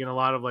 really, like in a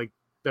lot of like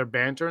their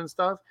banter and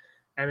stuff.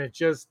 And it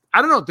just,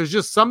 I don't know, there's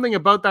just something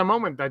about that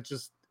moment that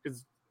just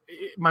is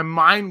my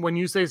mind. When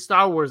you say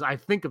Star Wars, I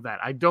think of that.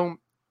 I don't,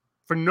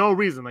 for no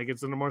reason. Like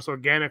it's the most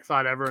organic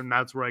thought ever, and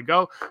that's where I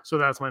go. So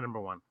that's my number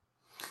 1.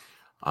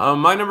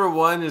 My number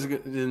 1 is,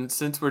 and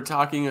since we're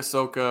talking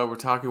Ahsoka, we're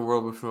talking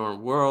World Before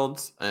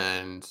Worlds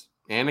and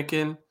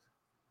Anakin.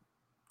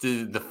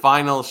 the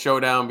final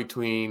showdown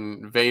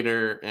between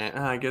Vader and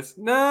I guess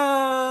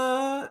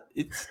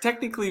it's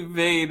technically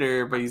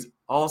Vader, but he's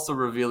also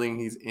revealing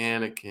he's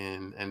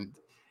Anakin, and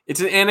it's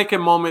an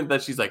Anakin moment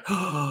that she's like,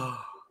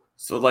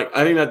 so like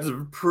I think that's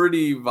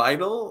pretty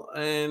vital,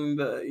 and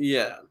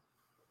yeah.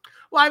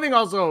 Well, I think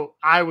also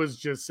I was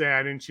just saying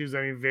I didn't choose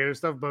any Vader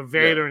stuff, but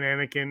Vader and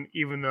Anakin,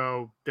 even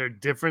though they're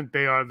different,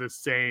 they are the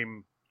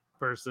same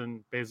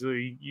person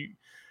basically.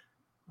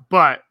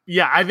 But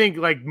yeah, I think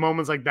like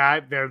moments like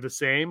that, they're the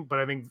same. But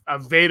I think a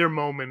Vader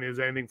moment is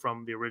anything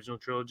from the original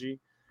trilogy,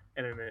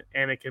 and an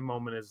Anakin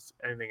moment is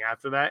anything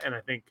after that. And I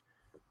think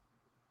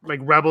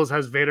like Rebels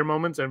has Vader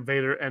moments, and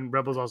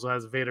Rebels also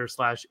has Vader /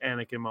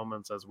 Anakin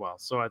moments as well.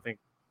 So I think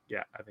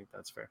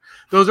that's fair.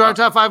 Those are our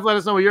top 5. Let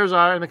us know what yours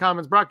are in the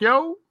comments, Brock.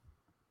 Yo,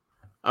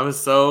 I was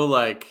so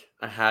like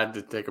I had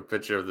to take a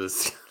picture of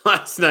this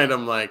last night.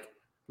 I'm like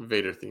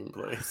Vader theme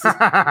plays.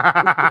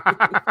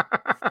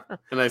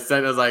 And I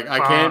was like, I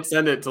can't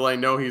send it till I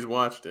know he's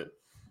watched it.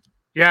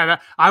 Yeah,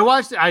 I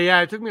watched it.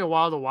 It took me a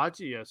while to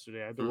watch it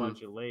yesterday. I had to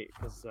watch it late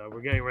because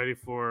we're getting ready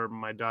for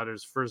my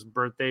daughter's first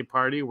birthday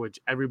party, which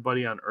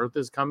everybody on Earth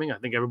is coming. I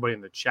think everybody in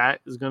the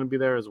chat is going to be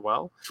there as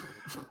well.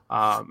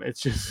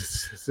 It's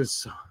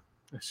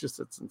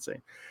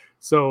insane.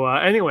 So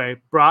anyway,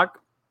 Brock.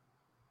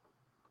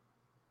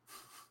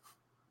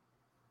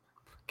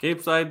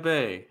 Cape Side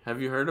Bay. Have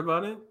you heard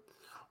about it?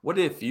 What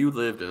if you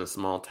lived in a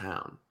small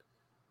town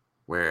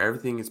where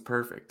everything is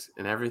perfect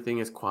and everything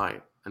is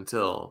quiet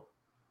until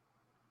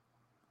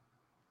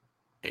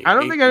I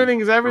don't think anything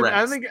is ever.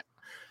 I think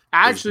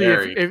actually,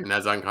 if and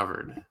that's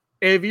uncovered.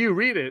 If you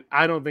read it,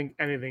 I don't think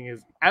anything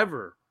is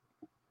ever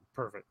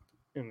perfect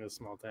in this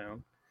small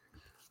town.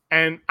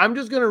 And I'm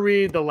just gonna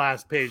read the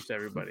last page to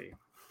everybody.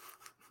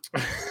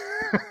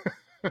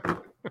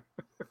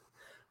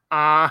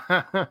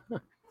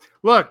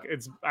 Look,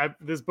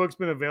 this book's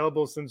been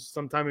available since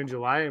sometime in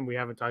July, and we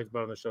haven't talked about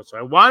it on the show, so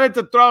I wanted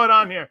to throw it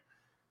on here.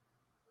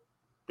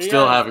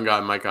 Still haven't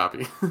gotten my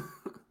copy.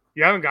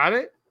 You haven't got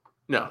it?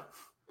 No.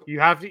 You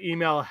have to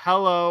email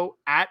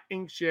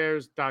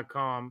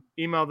hello@inkshares.com.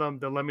 Email them.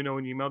 They'll let me know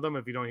when you email them.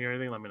 If you don't hear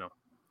anything, let me know.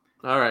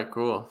 All right,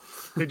 cool.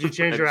 Did you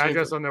change your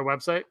address on their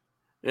website?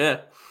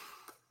 Yeah.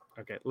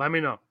 Okay, let me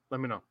know.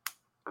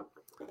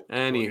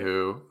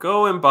 Anywho,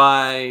 go and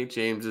buy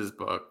James's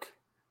book,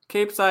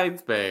 Cape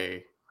Side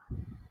Bay.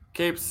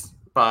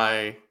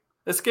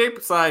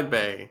 Escape Side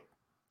Bay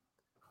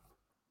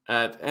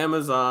at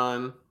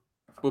Amazon.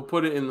 We'll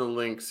put it in the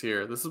links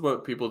here. This is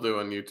what people do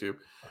on YouTube.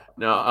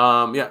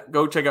 Now,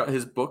 go check out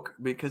his book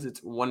because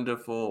it's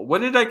wonderful.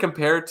 What did I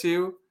compare it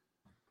to?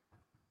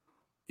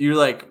 You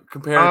like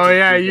compare it to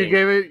yeah, you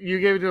gave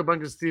it to a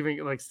bunch of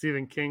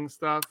Stephen King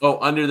stuff. Oh,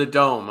 Under the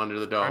Dome.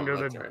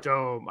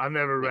 Dome. I've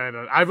never read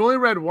it. I've only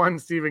read one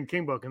Stephen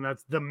King book, and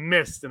that's The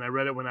Mist, and I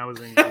read it when I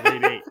was in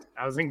grade 8.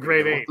 I was in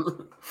grade 8.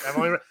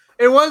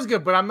 It was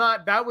good, but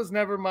I was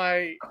never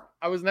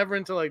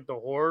into like the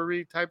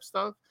horror-y type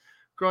stuff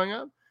growing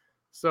up.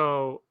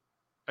 So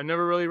I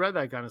never really read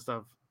that kind of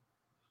stuff.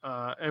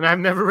 And I've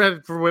never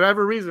read, for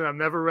whatever reason, I've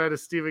never read a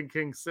Stephen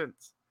King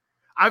since.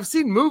 I've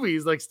seen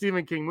movies like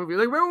Stephen King movies.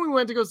 Like remember when we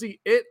went to go see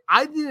It?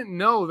 I didn't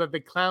know that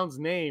the clown's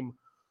name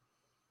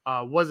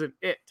wasn't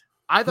It.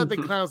 I thought the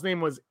clown's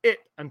name was It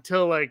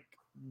until like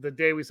the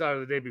day we saw it or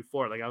the day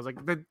before. Like I was like,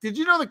 did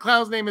you know the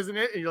clown's name isn't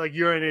It? And you're like,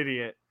 you're an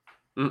idiot.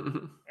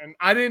 And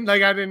I didn't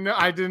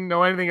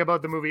know anything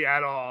about the movie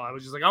at all. I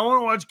was just like, I want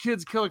to watch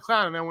kids kill a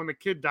clown. And then when the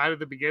kid died at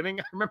the beginning,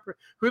 I remember,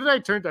 who did I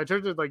turn to? I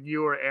turned to like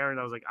you or Aaron.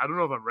 I was like, I don't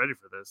know if I'm ready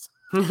for this.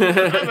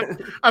 I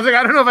was like,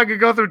 I don't know if I could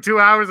go through 2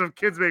 hours of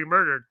kids being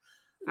murdered.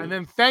 And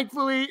then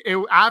thankfully,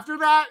 after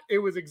that, it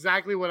was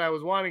exactly what I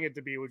was wanting it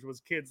to be, which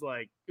was kids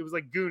like, it was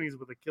like Goonies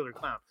with a killer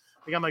clown.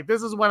 Like I'm like,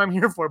 this is what I'm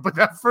here for. But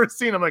that first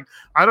scene, I'm like,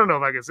 I don't know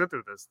if I can sit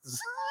through this.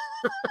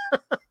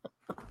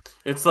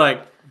 It's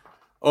like,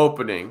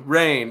 opening,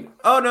 rain,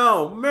 oh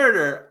no,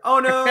 murder, oh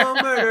no,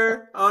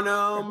 murder, oh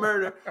no,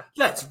 murder.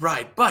 Let's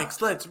ride bikes,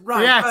 bikes.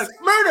 Murder.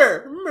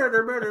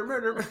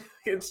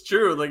 It's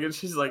true. Like, and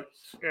she's like,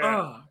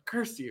 oh,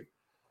 curse you.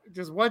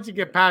 Just once you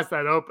get past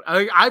that open,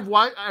 I've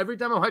watched, every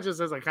time I watch it,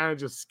 says I kind of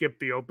just skip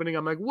the opening.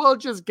 I'm like, we'll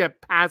just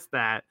get past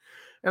that,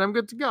 and I'm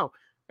good to go.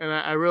 And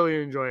I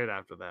really enjoy it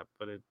after that.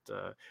 But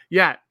the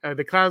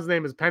clown's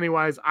name is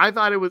Pennywise. I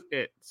thought it was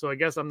It, so I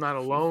guess I'm not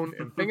alone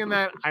in thinking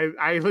that.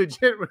 I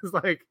legit was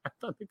like, I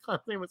thought the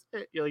clown's name was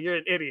It. You're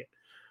an idiot.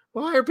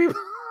 Why are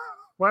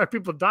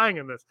people dying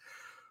in this?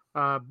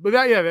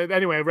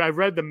 Anyway, I've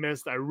read The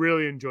Mist. I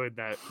really enjoyed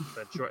that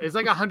short. It's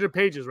like 100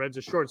 pages, right? It's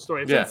a short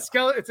story. It's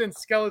in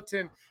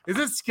Skeleton. Is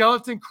it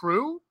Skeleton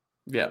Crew?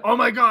 Yeah. Oh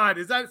my God.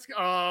 Is that?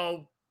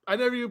 Oh, I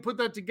never even put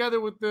that together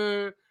with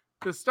the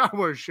Star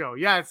Wars show.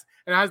 Yeah, it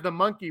has the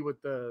monkey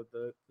with the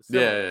the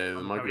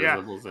monkey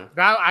symbols. Yeah.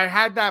 That I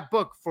had that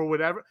book for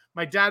whatever.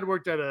 My dad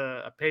worked at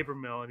a paper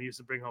mill and he used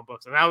to bring home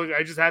books, and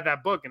I just had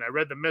that book and I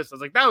read The Mist. I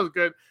was like, that was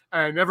good,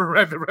 and I never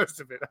read the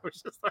rest of it. I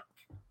was just like,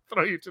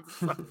 throw you to the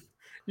side.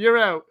 You're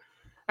out.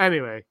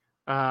 Anyway,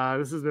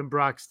 this has been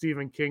Brock's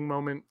Stephen King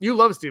moment. You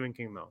love Stephen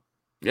King though.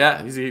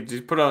 Yeah,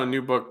 he put out a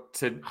new book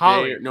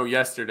today. No,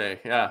 yesterday.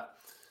 Yeah.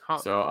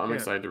 So I'm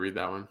excited to read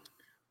that one.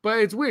 But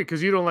it's weird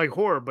because you don't like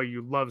horror, but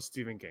you love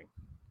Stephen King.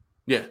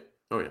 Yeah.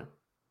 Oh yeah.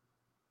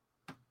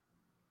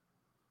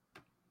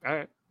 All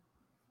right.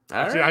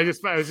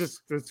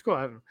 It's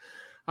cool.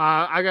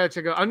 I gotta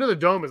check out. Under the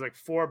Dome is like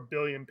 4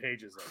 billion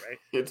pages, though, right?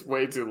 It's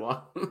way too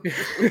long.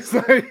 it's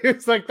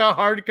like the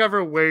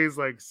hardcover weighs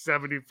like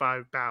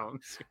 75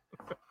 pounds.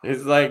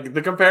 It's like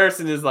the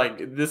comparison is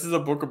like this is a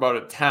book about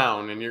a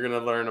town, and you're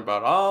gonna learn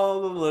about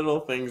all the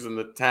little things in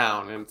the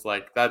town, and it's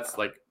like that's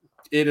like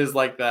it is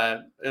like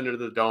that. Under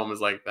the Dome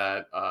is like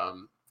that.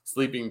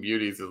 Sleeping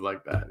Beauties is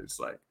like that. It's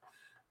like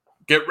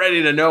get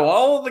ready to know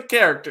all the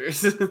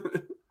characters.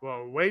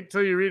 Well, wait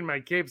till you read my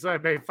Cape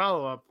Side Bay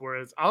follow-up, where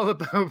it's all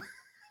about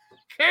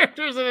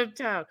characters in a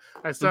town.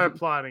 I started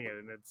plotting it,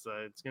 and it's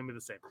gonna be the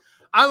same.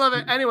 I love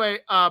it anyway.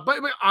 But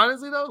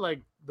honestly though,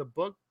 like the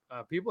book,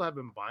 people have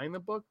been buying the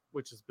book,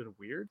 which has been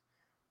weird,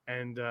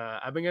 and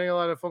I've been getting a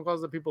lot of phone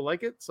calls that people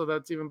like it, so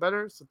that's even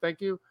better. So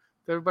thank you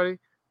to everybody.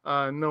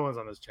 No one's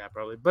on this chat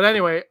probably, but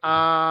anyway.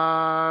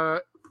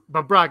 But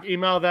Brock,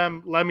 email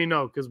them. Let me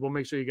know because we'll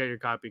make sure you get your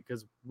copy.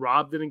 Because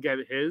Rob didn't get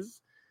his.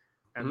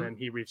 And then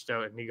he reached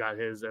out and he got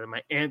his, and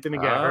my aunt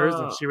didn't get hers,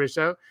 and she reached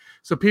out.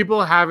 So some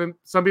people haven't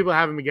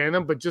been getting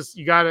them, but just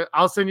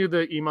I'll send you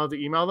the email to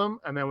email them,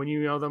 and then when you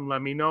email them,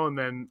 let me know, and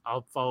then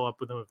I'll follow up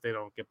with them if they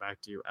don't get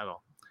back to you at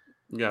all.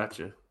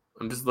 Gotcha.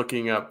 I'm just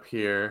looking up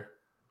here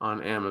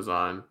on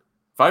Amazon.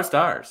 5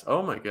 stars.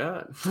 Oh my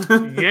god.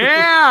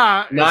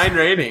 Yeah. 9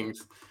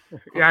 ratings.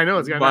 Yeah, I know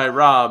it's by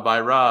Rob.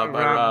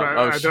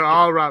 Oh, they're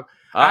all Rob.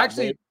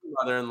 Actually,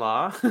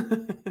 mother-in-law.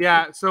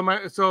 Yeah, so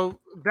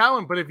that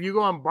one, but if you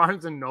go on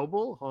Barnes and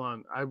Noble, hold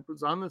on, I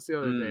was on this the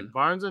other day.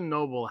 Barnes and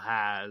Noble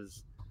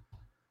has,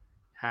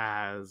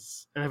 and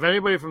if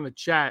anybody from the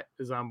chat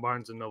is on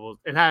Barnes and Noble,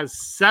 it has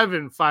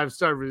 7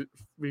 5-star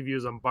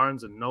reviews on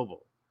Barnes and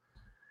Noble.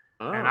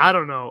 Oh. And I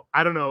don't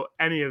know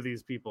any of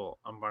these people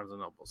on Barnes and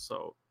Noble,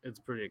 so it's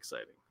pretty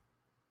exciting.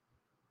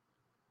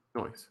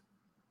 Nice.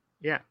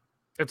 Yeah.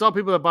 It's all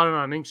people that bought it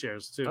on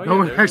InkShares too. Oh, no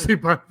one actually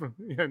bought it from.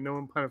 Yeah, no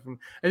one bought it from.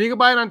 And you can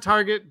buy it on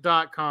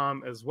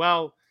Target.com as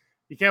well.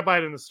 You can't buy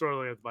it in the store.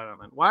 You have to buy it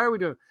online. Why are we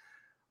doing?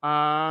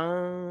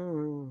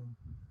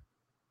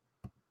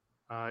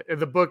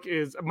 The book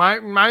is my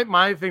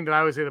thing that I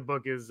always say. The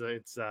book is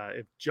it's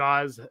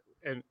Jaws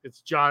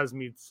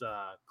meets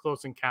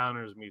Close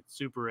Encounters meets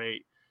Super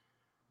 8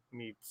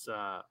 meets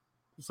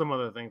some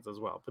other things as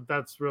well. But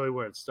that's really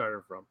where it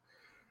started from.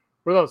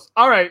 For those.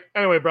 All right.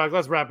 Anyway, Brock,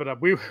 let's wrap it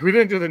up. We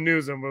didn't do the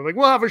news, and we're like,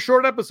 we'll have a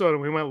short episode,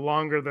 and we went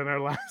longer than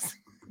our last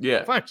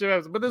bunch of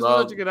episodes. But this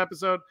was such a good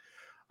episode.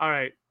 All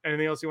right.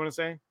 Anything else you want to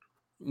say?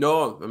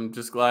 No, I'm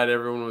just glad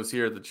everyone was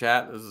here at the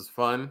chat. This is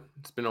fun.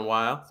 It's been a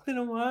while. It's been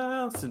a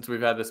while since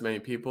we've had this many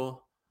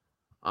people.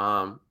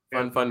 Fun.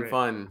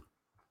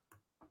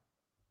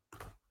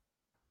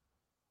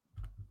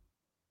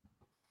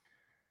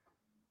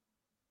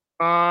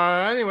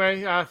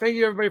 Anyway, thank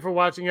you everybody for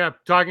watching. Yeah,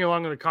 talking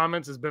along in the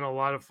comments has been a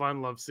lot of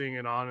fun. Love seeing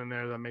it on in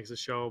there. That makes the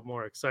show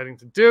more exciting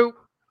to do.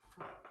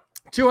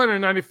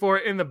 294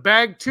 in the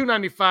bag.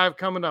 295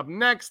 coming up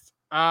next.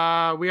 We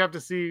have to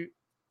see.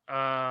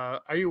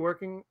 Are you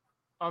working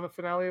on the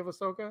finale of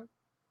Ahsoka?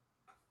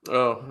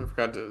 Oh, I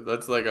forgot to.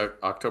 That's like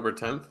October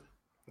 10th.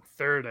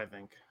 3rd, I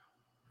think.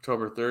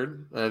 October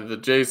 3rd. The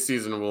J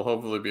season will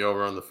hopefully be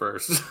over on the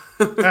 1st.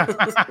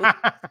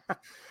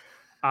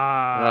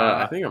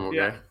 I think I'm okay.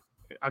 Yeah.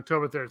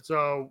 October 3rd.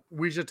 So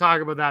we should talk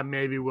about that.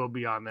 Maybe we'll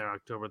be on there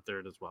October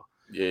 3rd as well.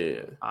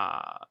 Yeah.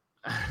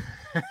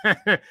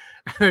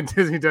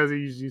 Disney does it.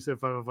 You said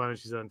fun.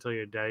 She said until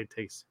your daddy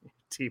takes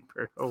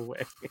T-Bird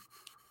away.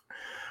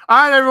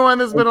 All right, everyone.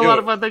 This has been a lot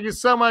of fun. Thank you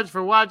so much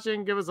for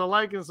watching. Give us a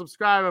like and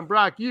subscribe. And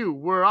Brock, you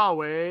were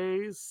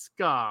always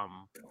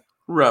scum.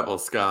 Rebel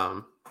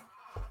scum.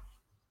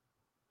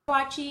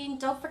 Watching.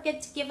 Don't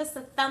forget to give us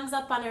a thumbs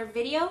up on our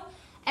video.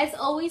 As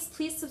always,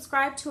 please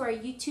subscribe to our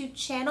YouTube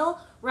channel,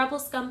 Rebel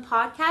Scum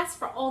Podcast,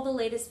 for all the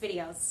latest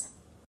videos.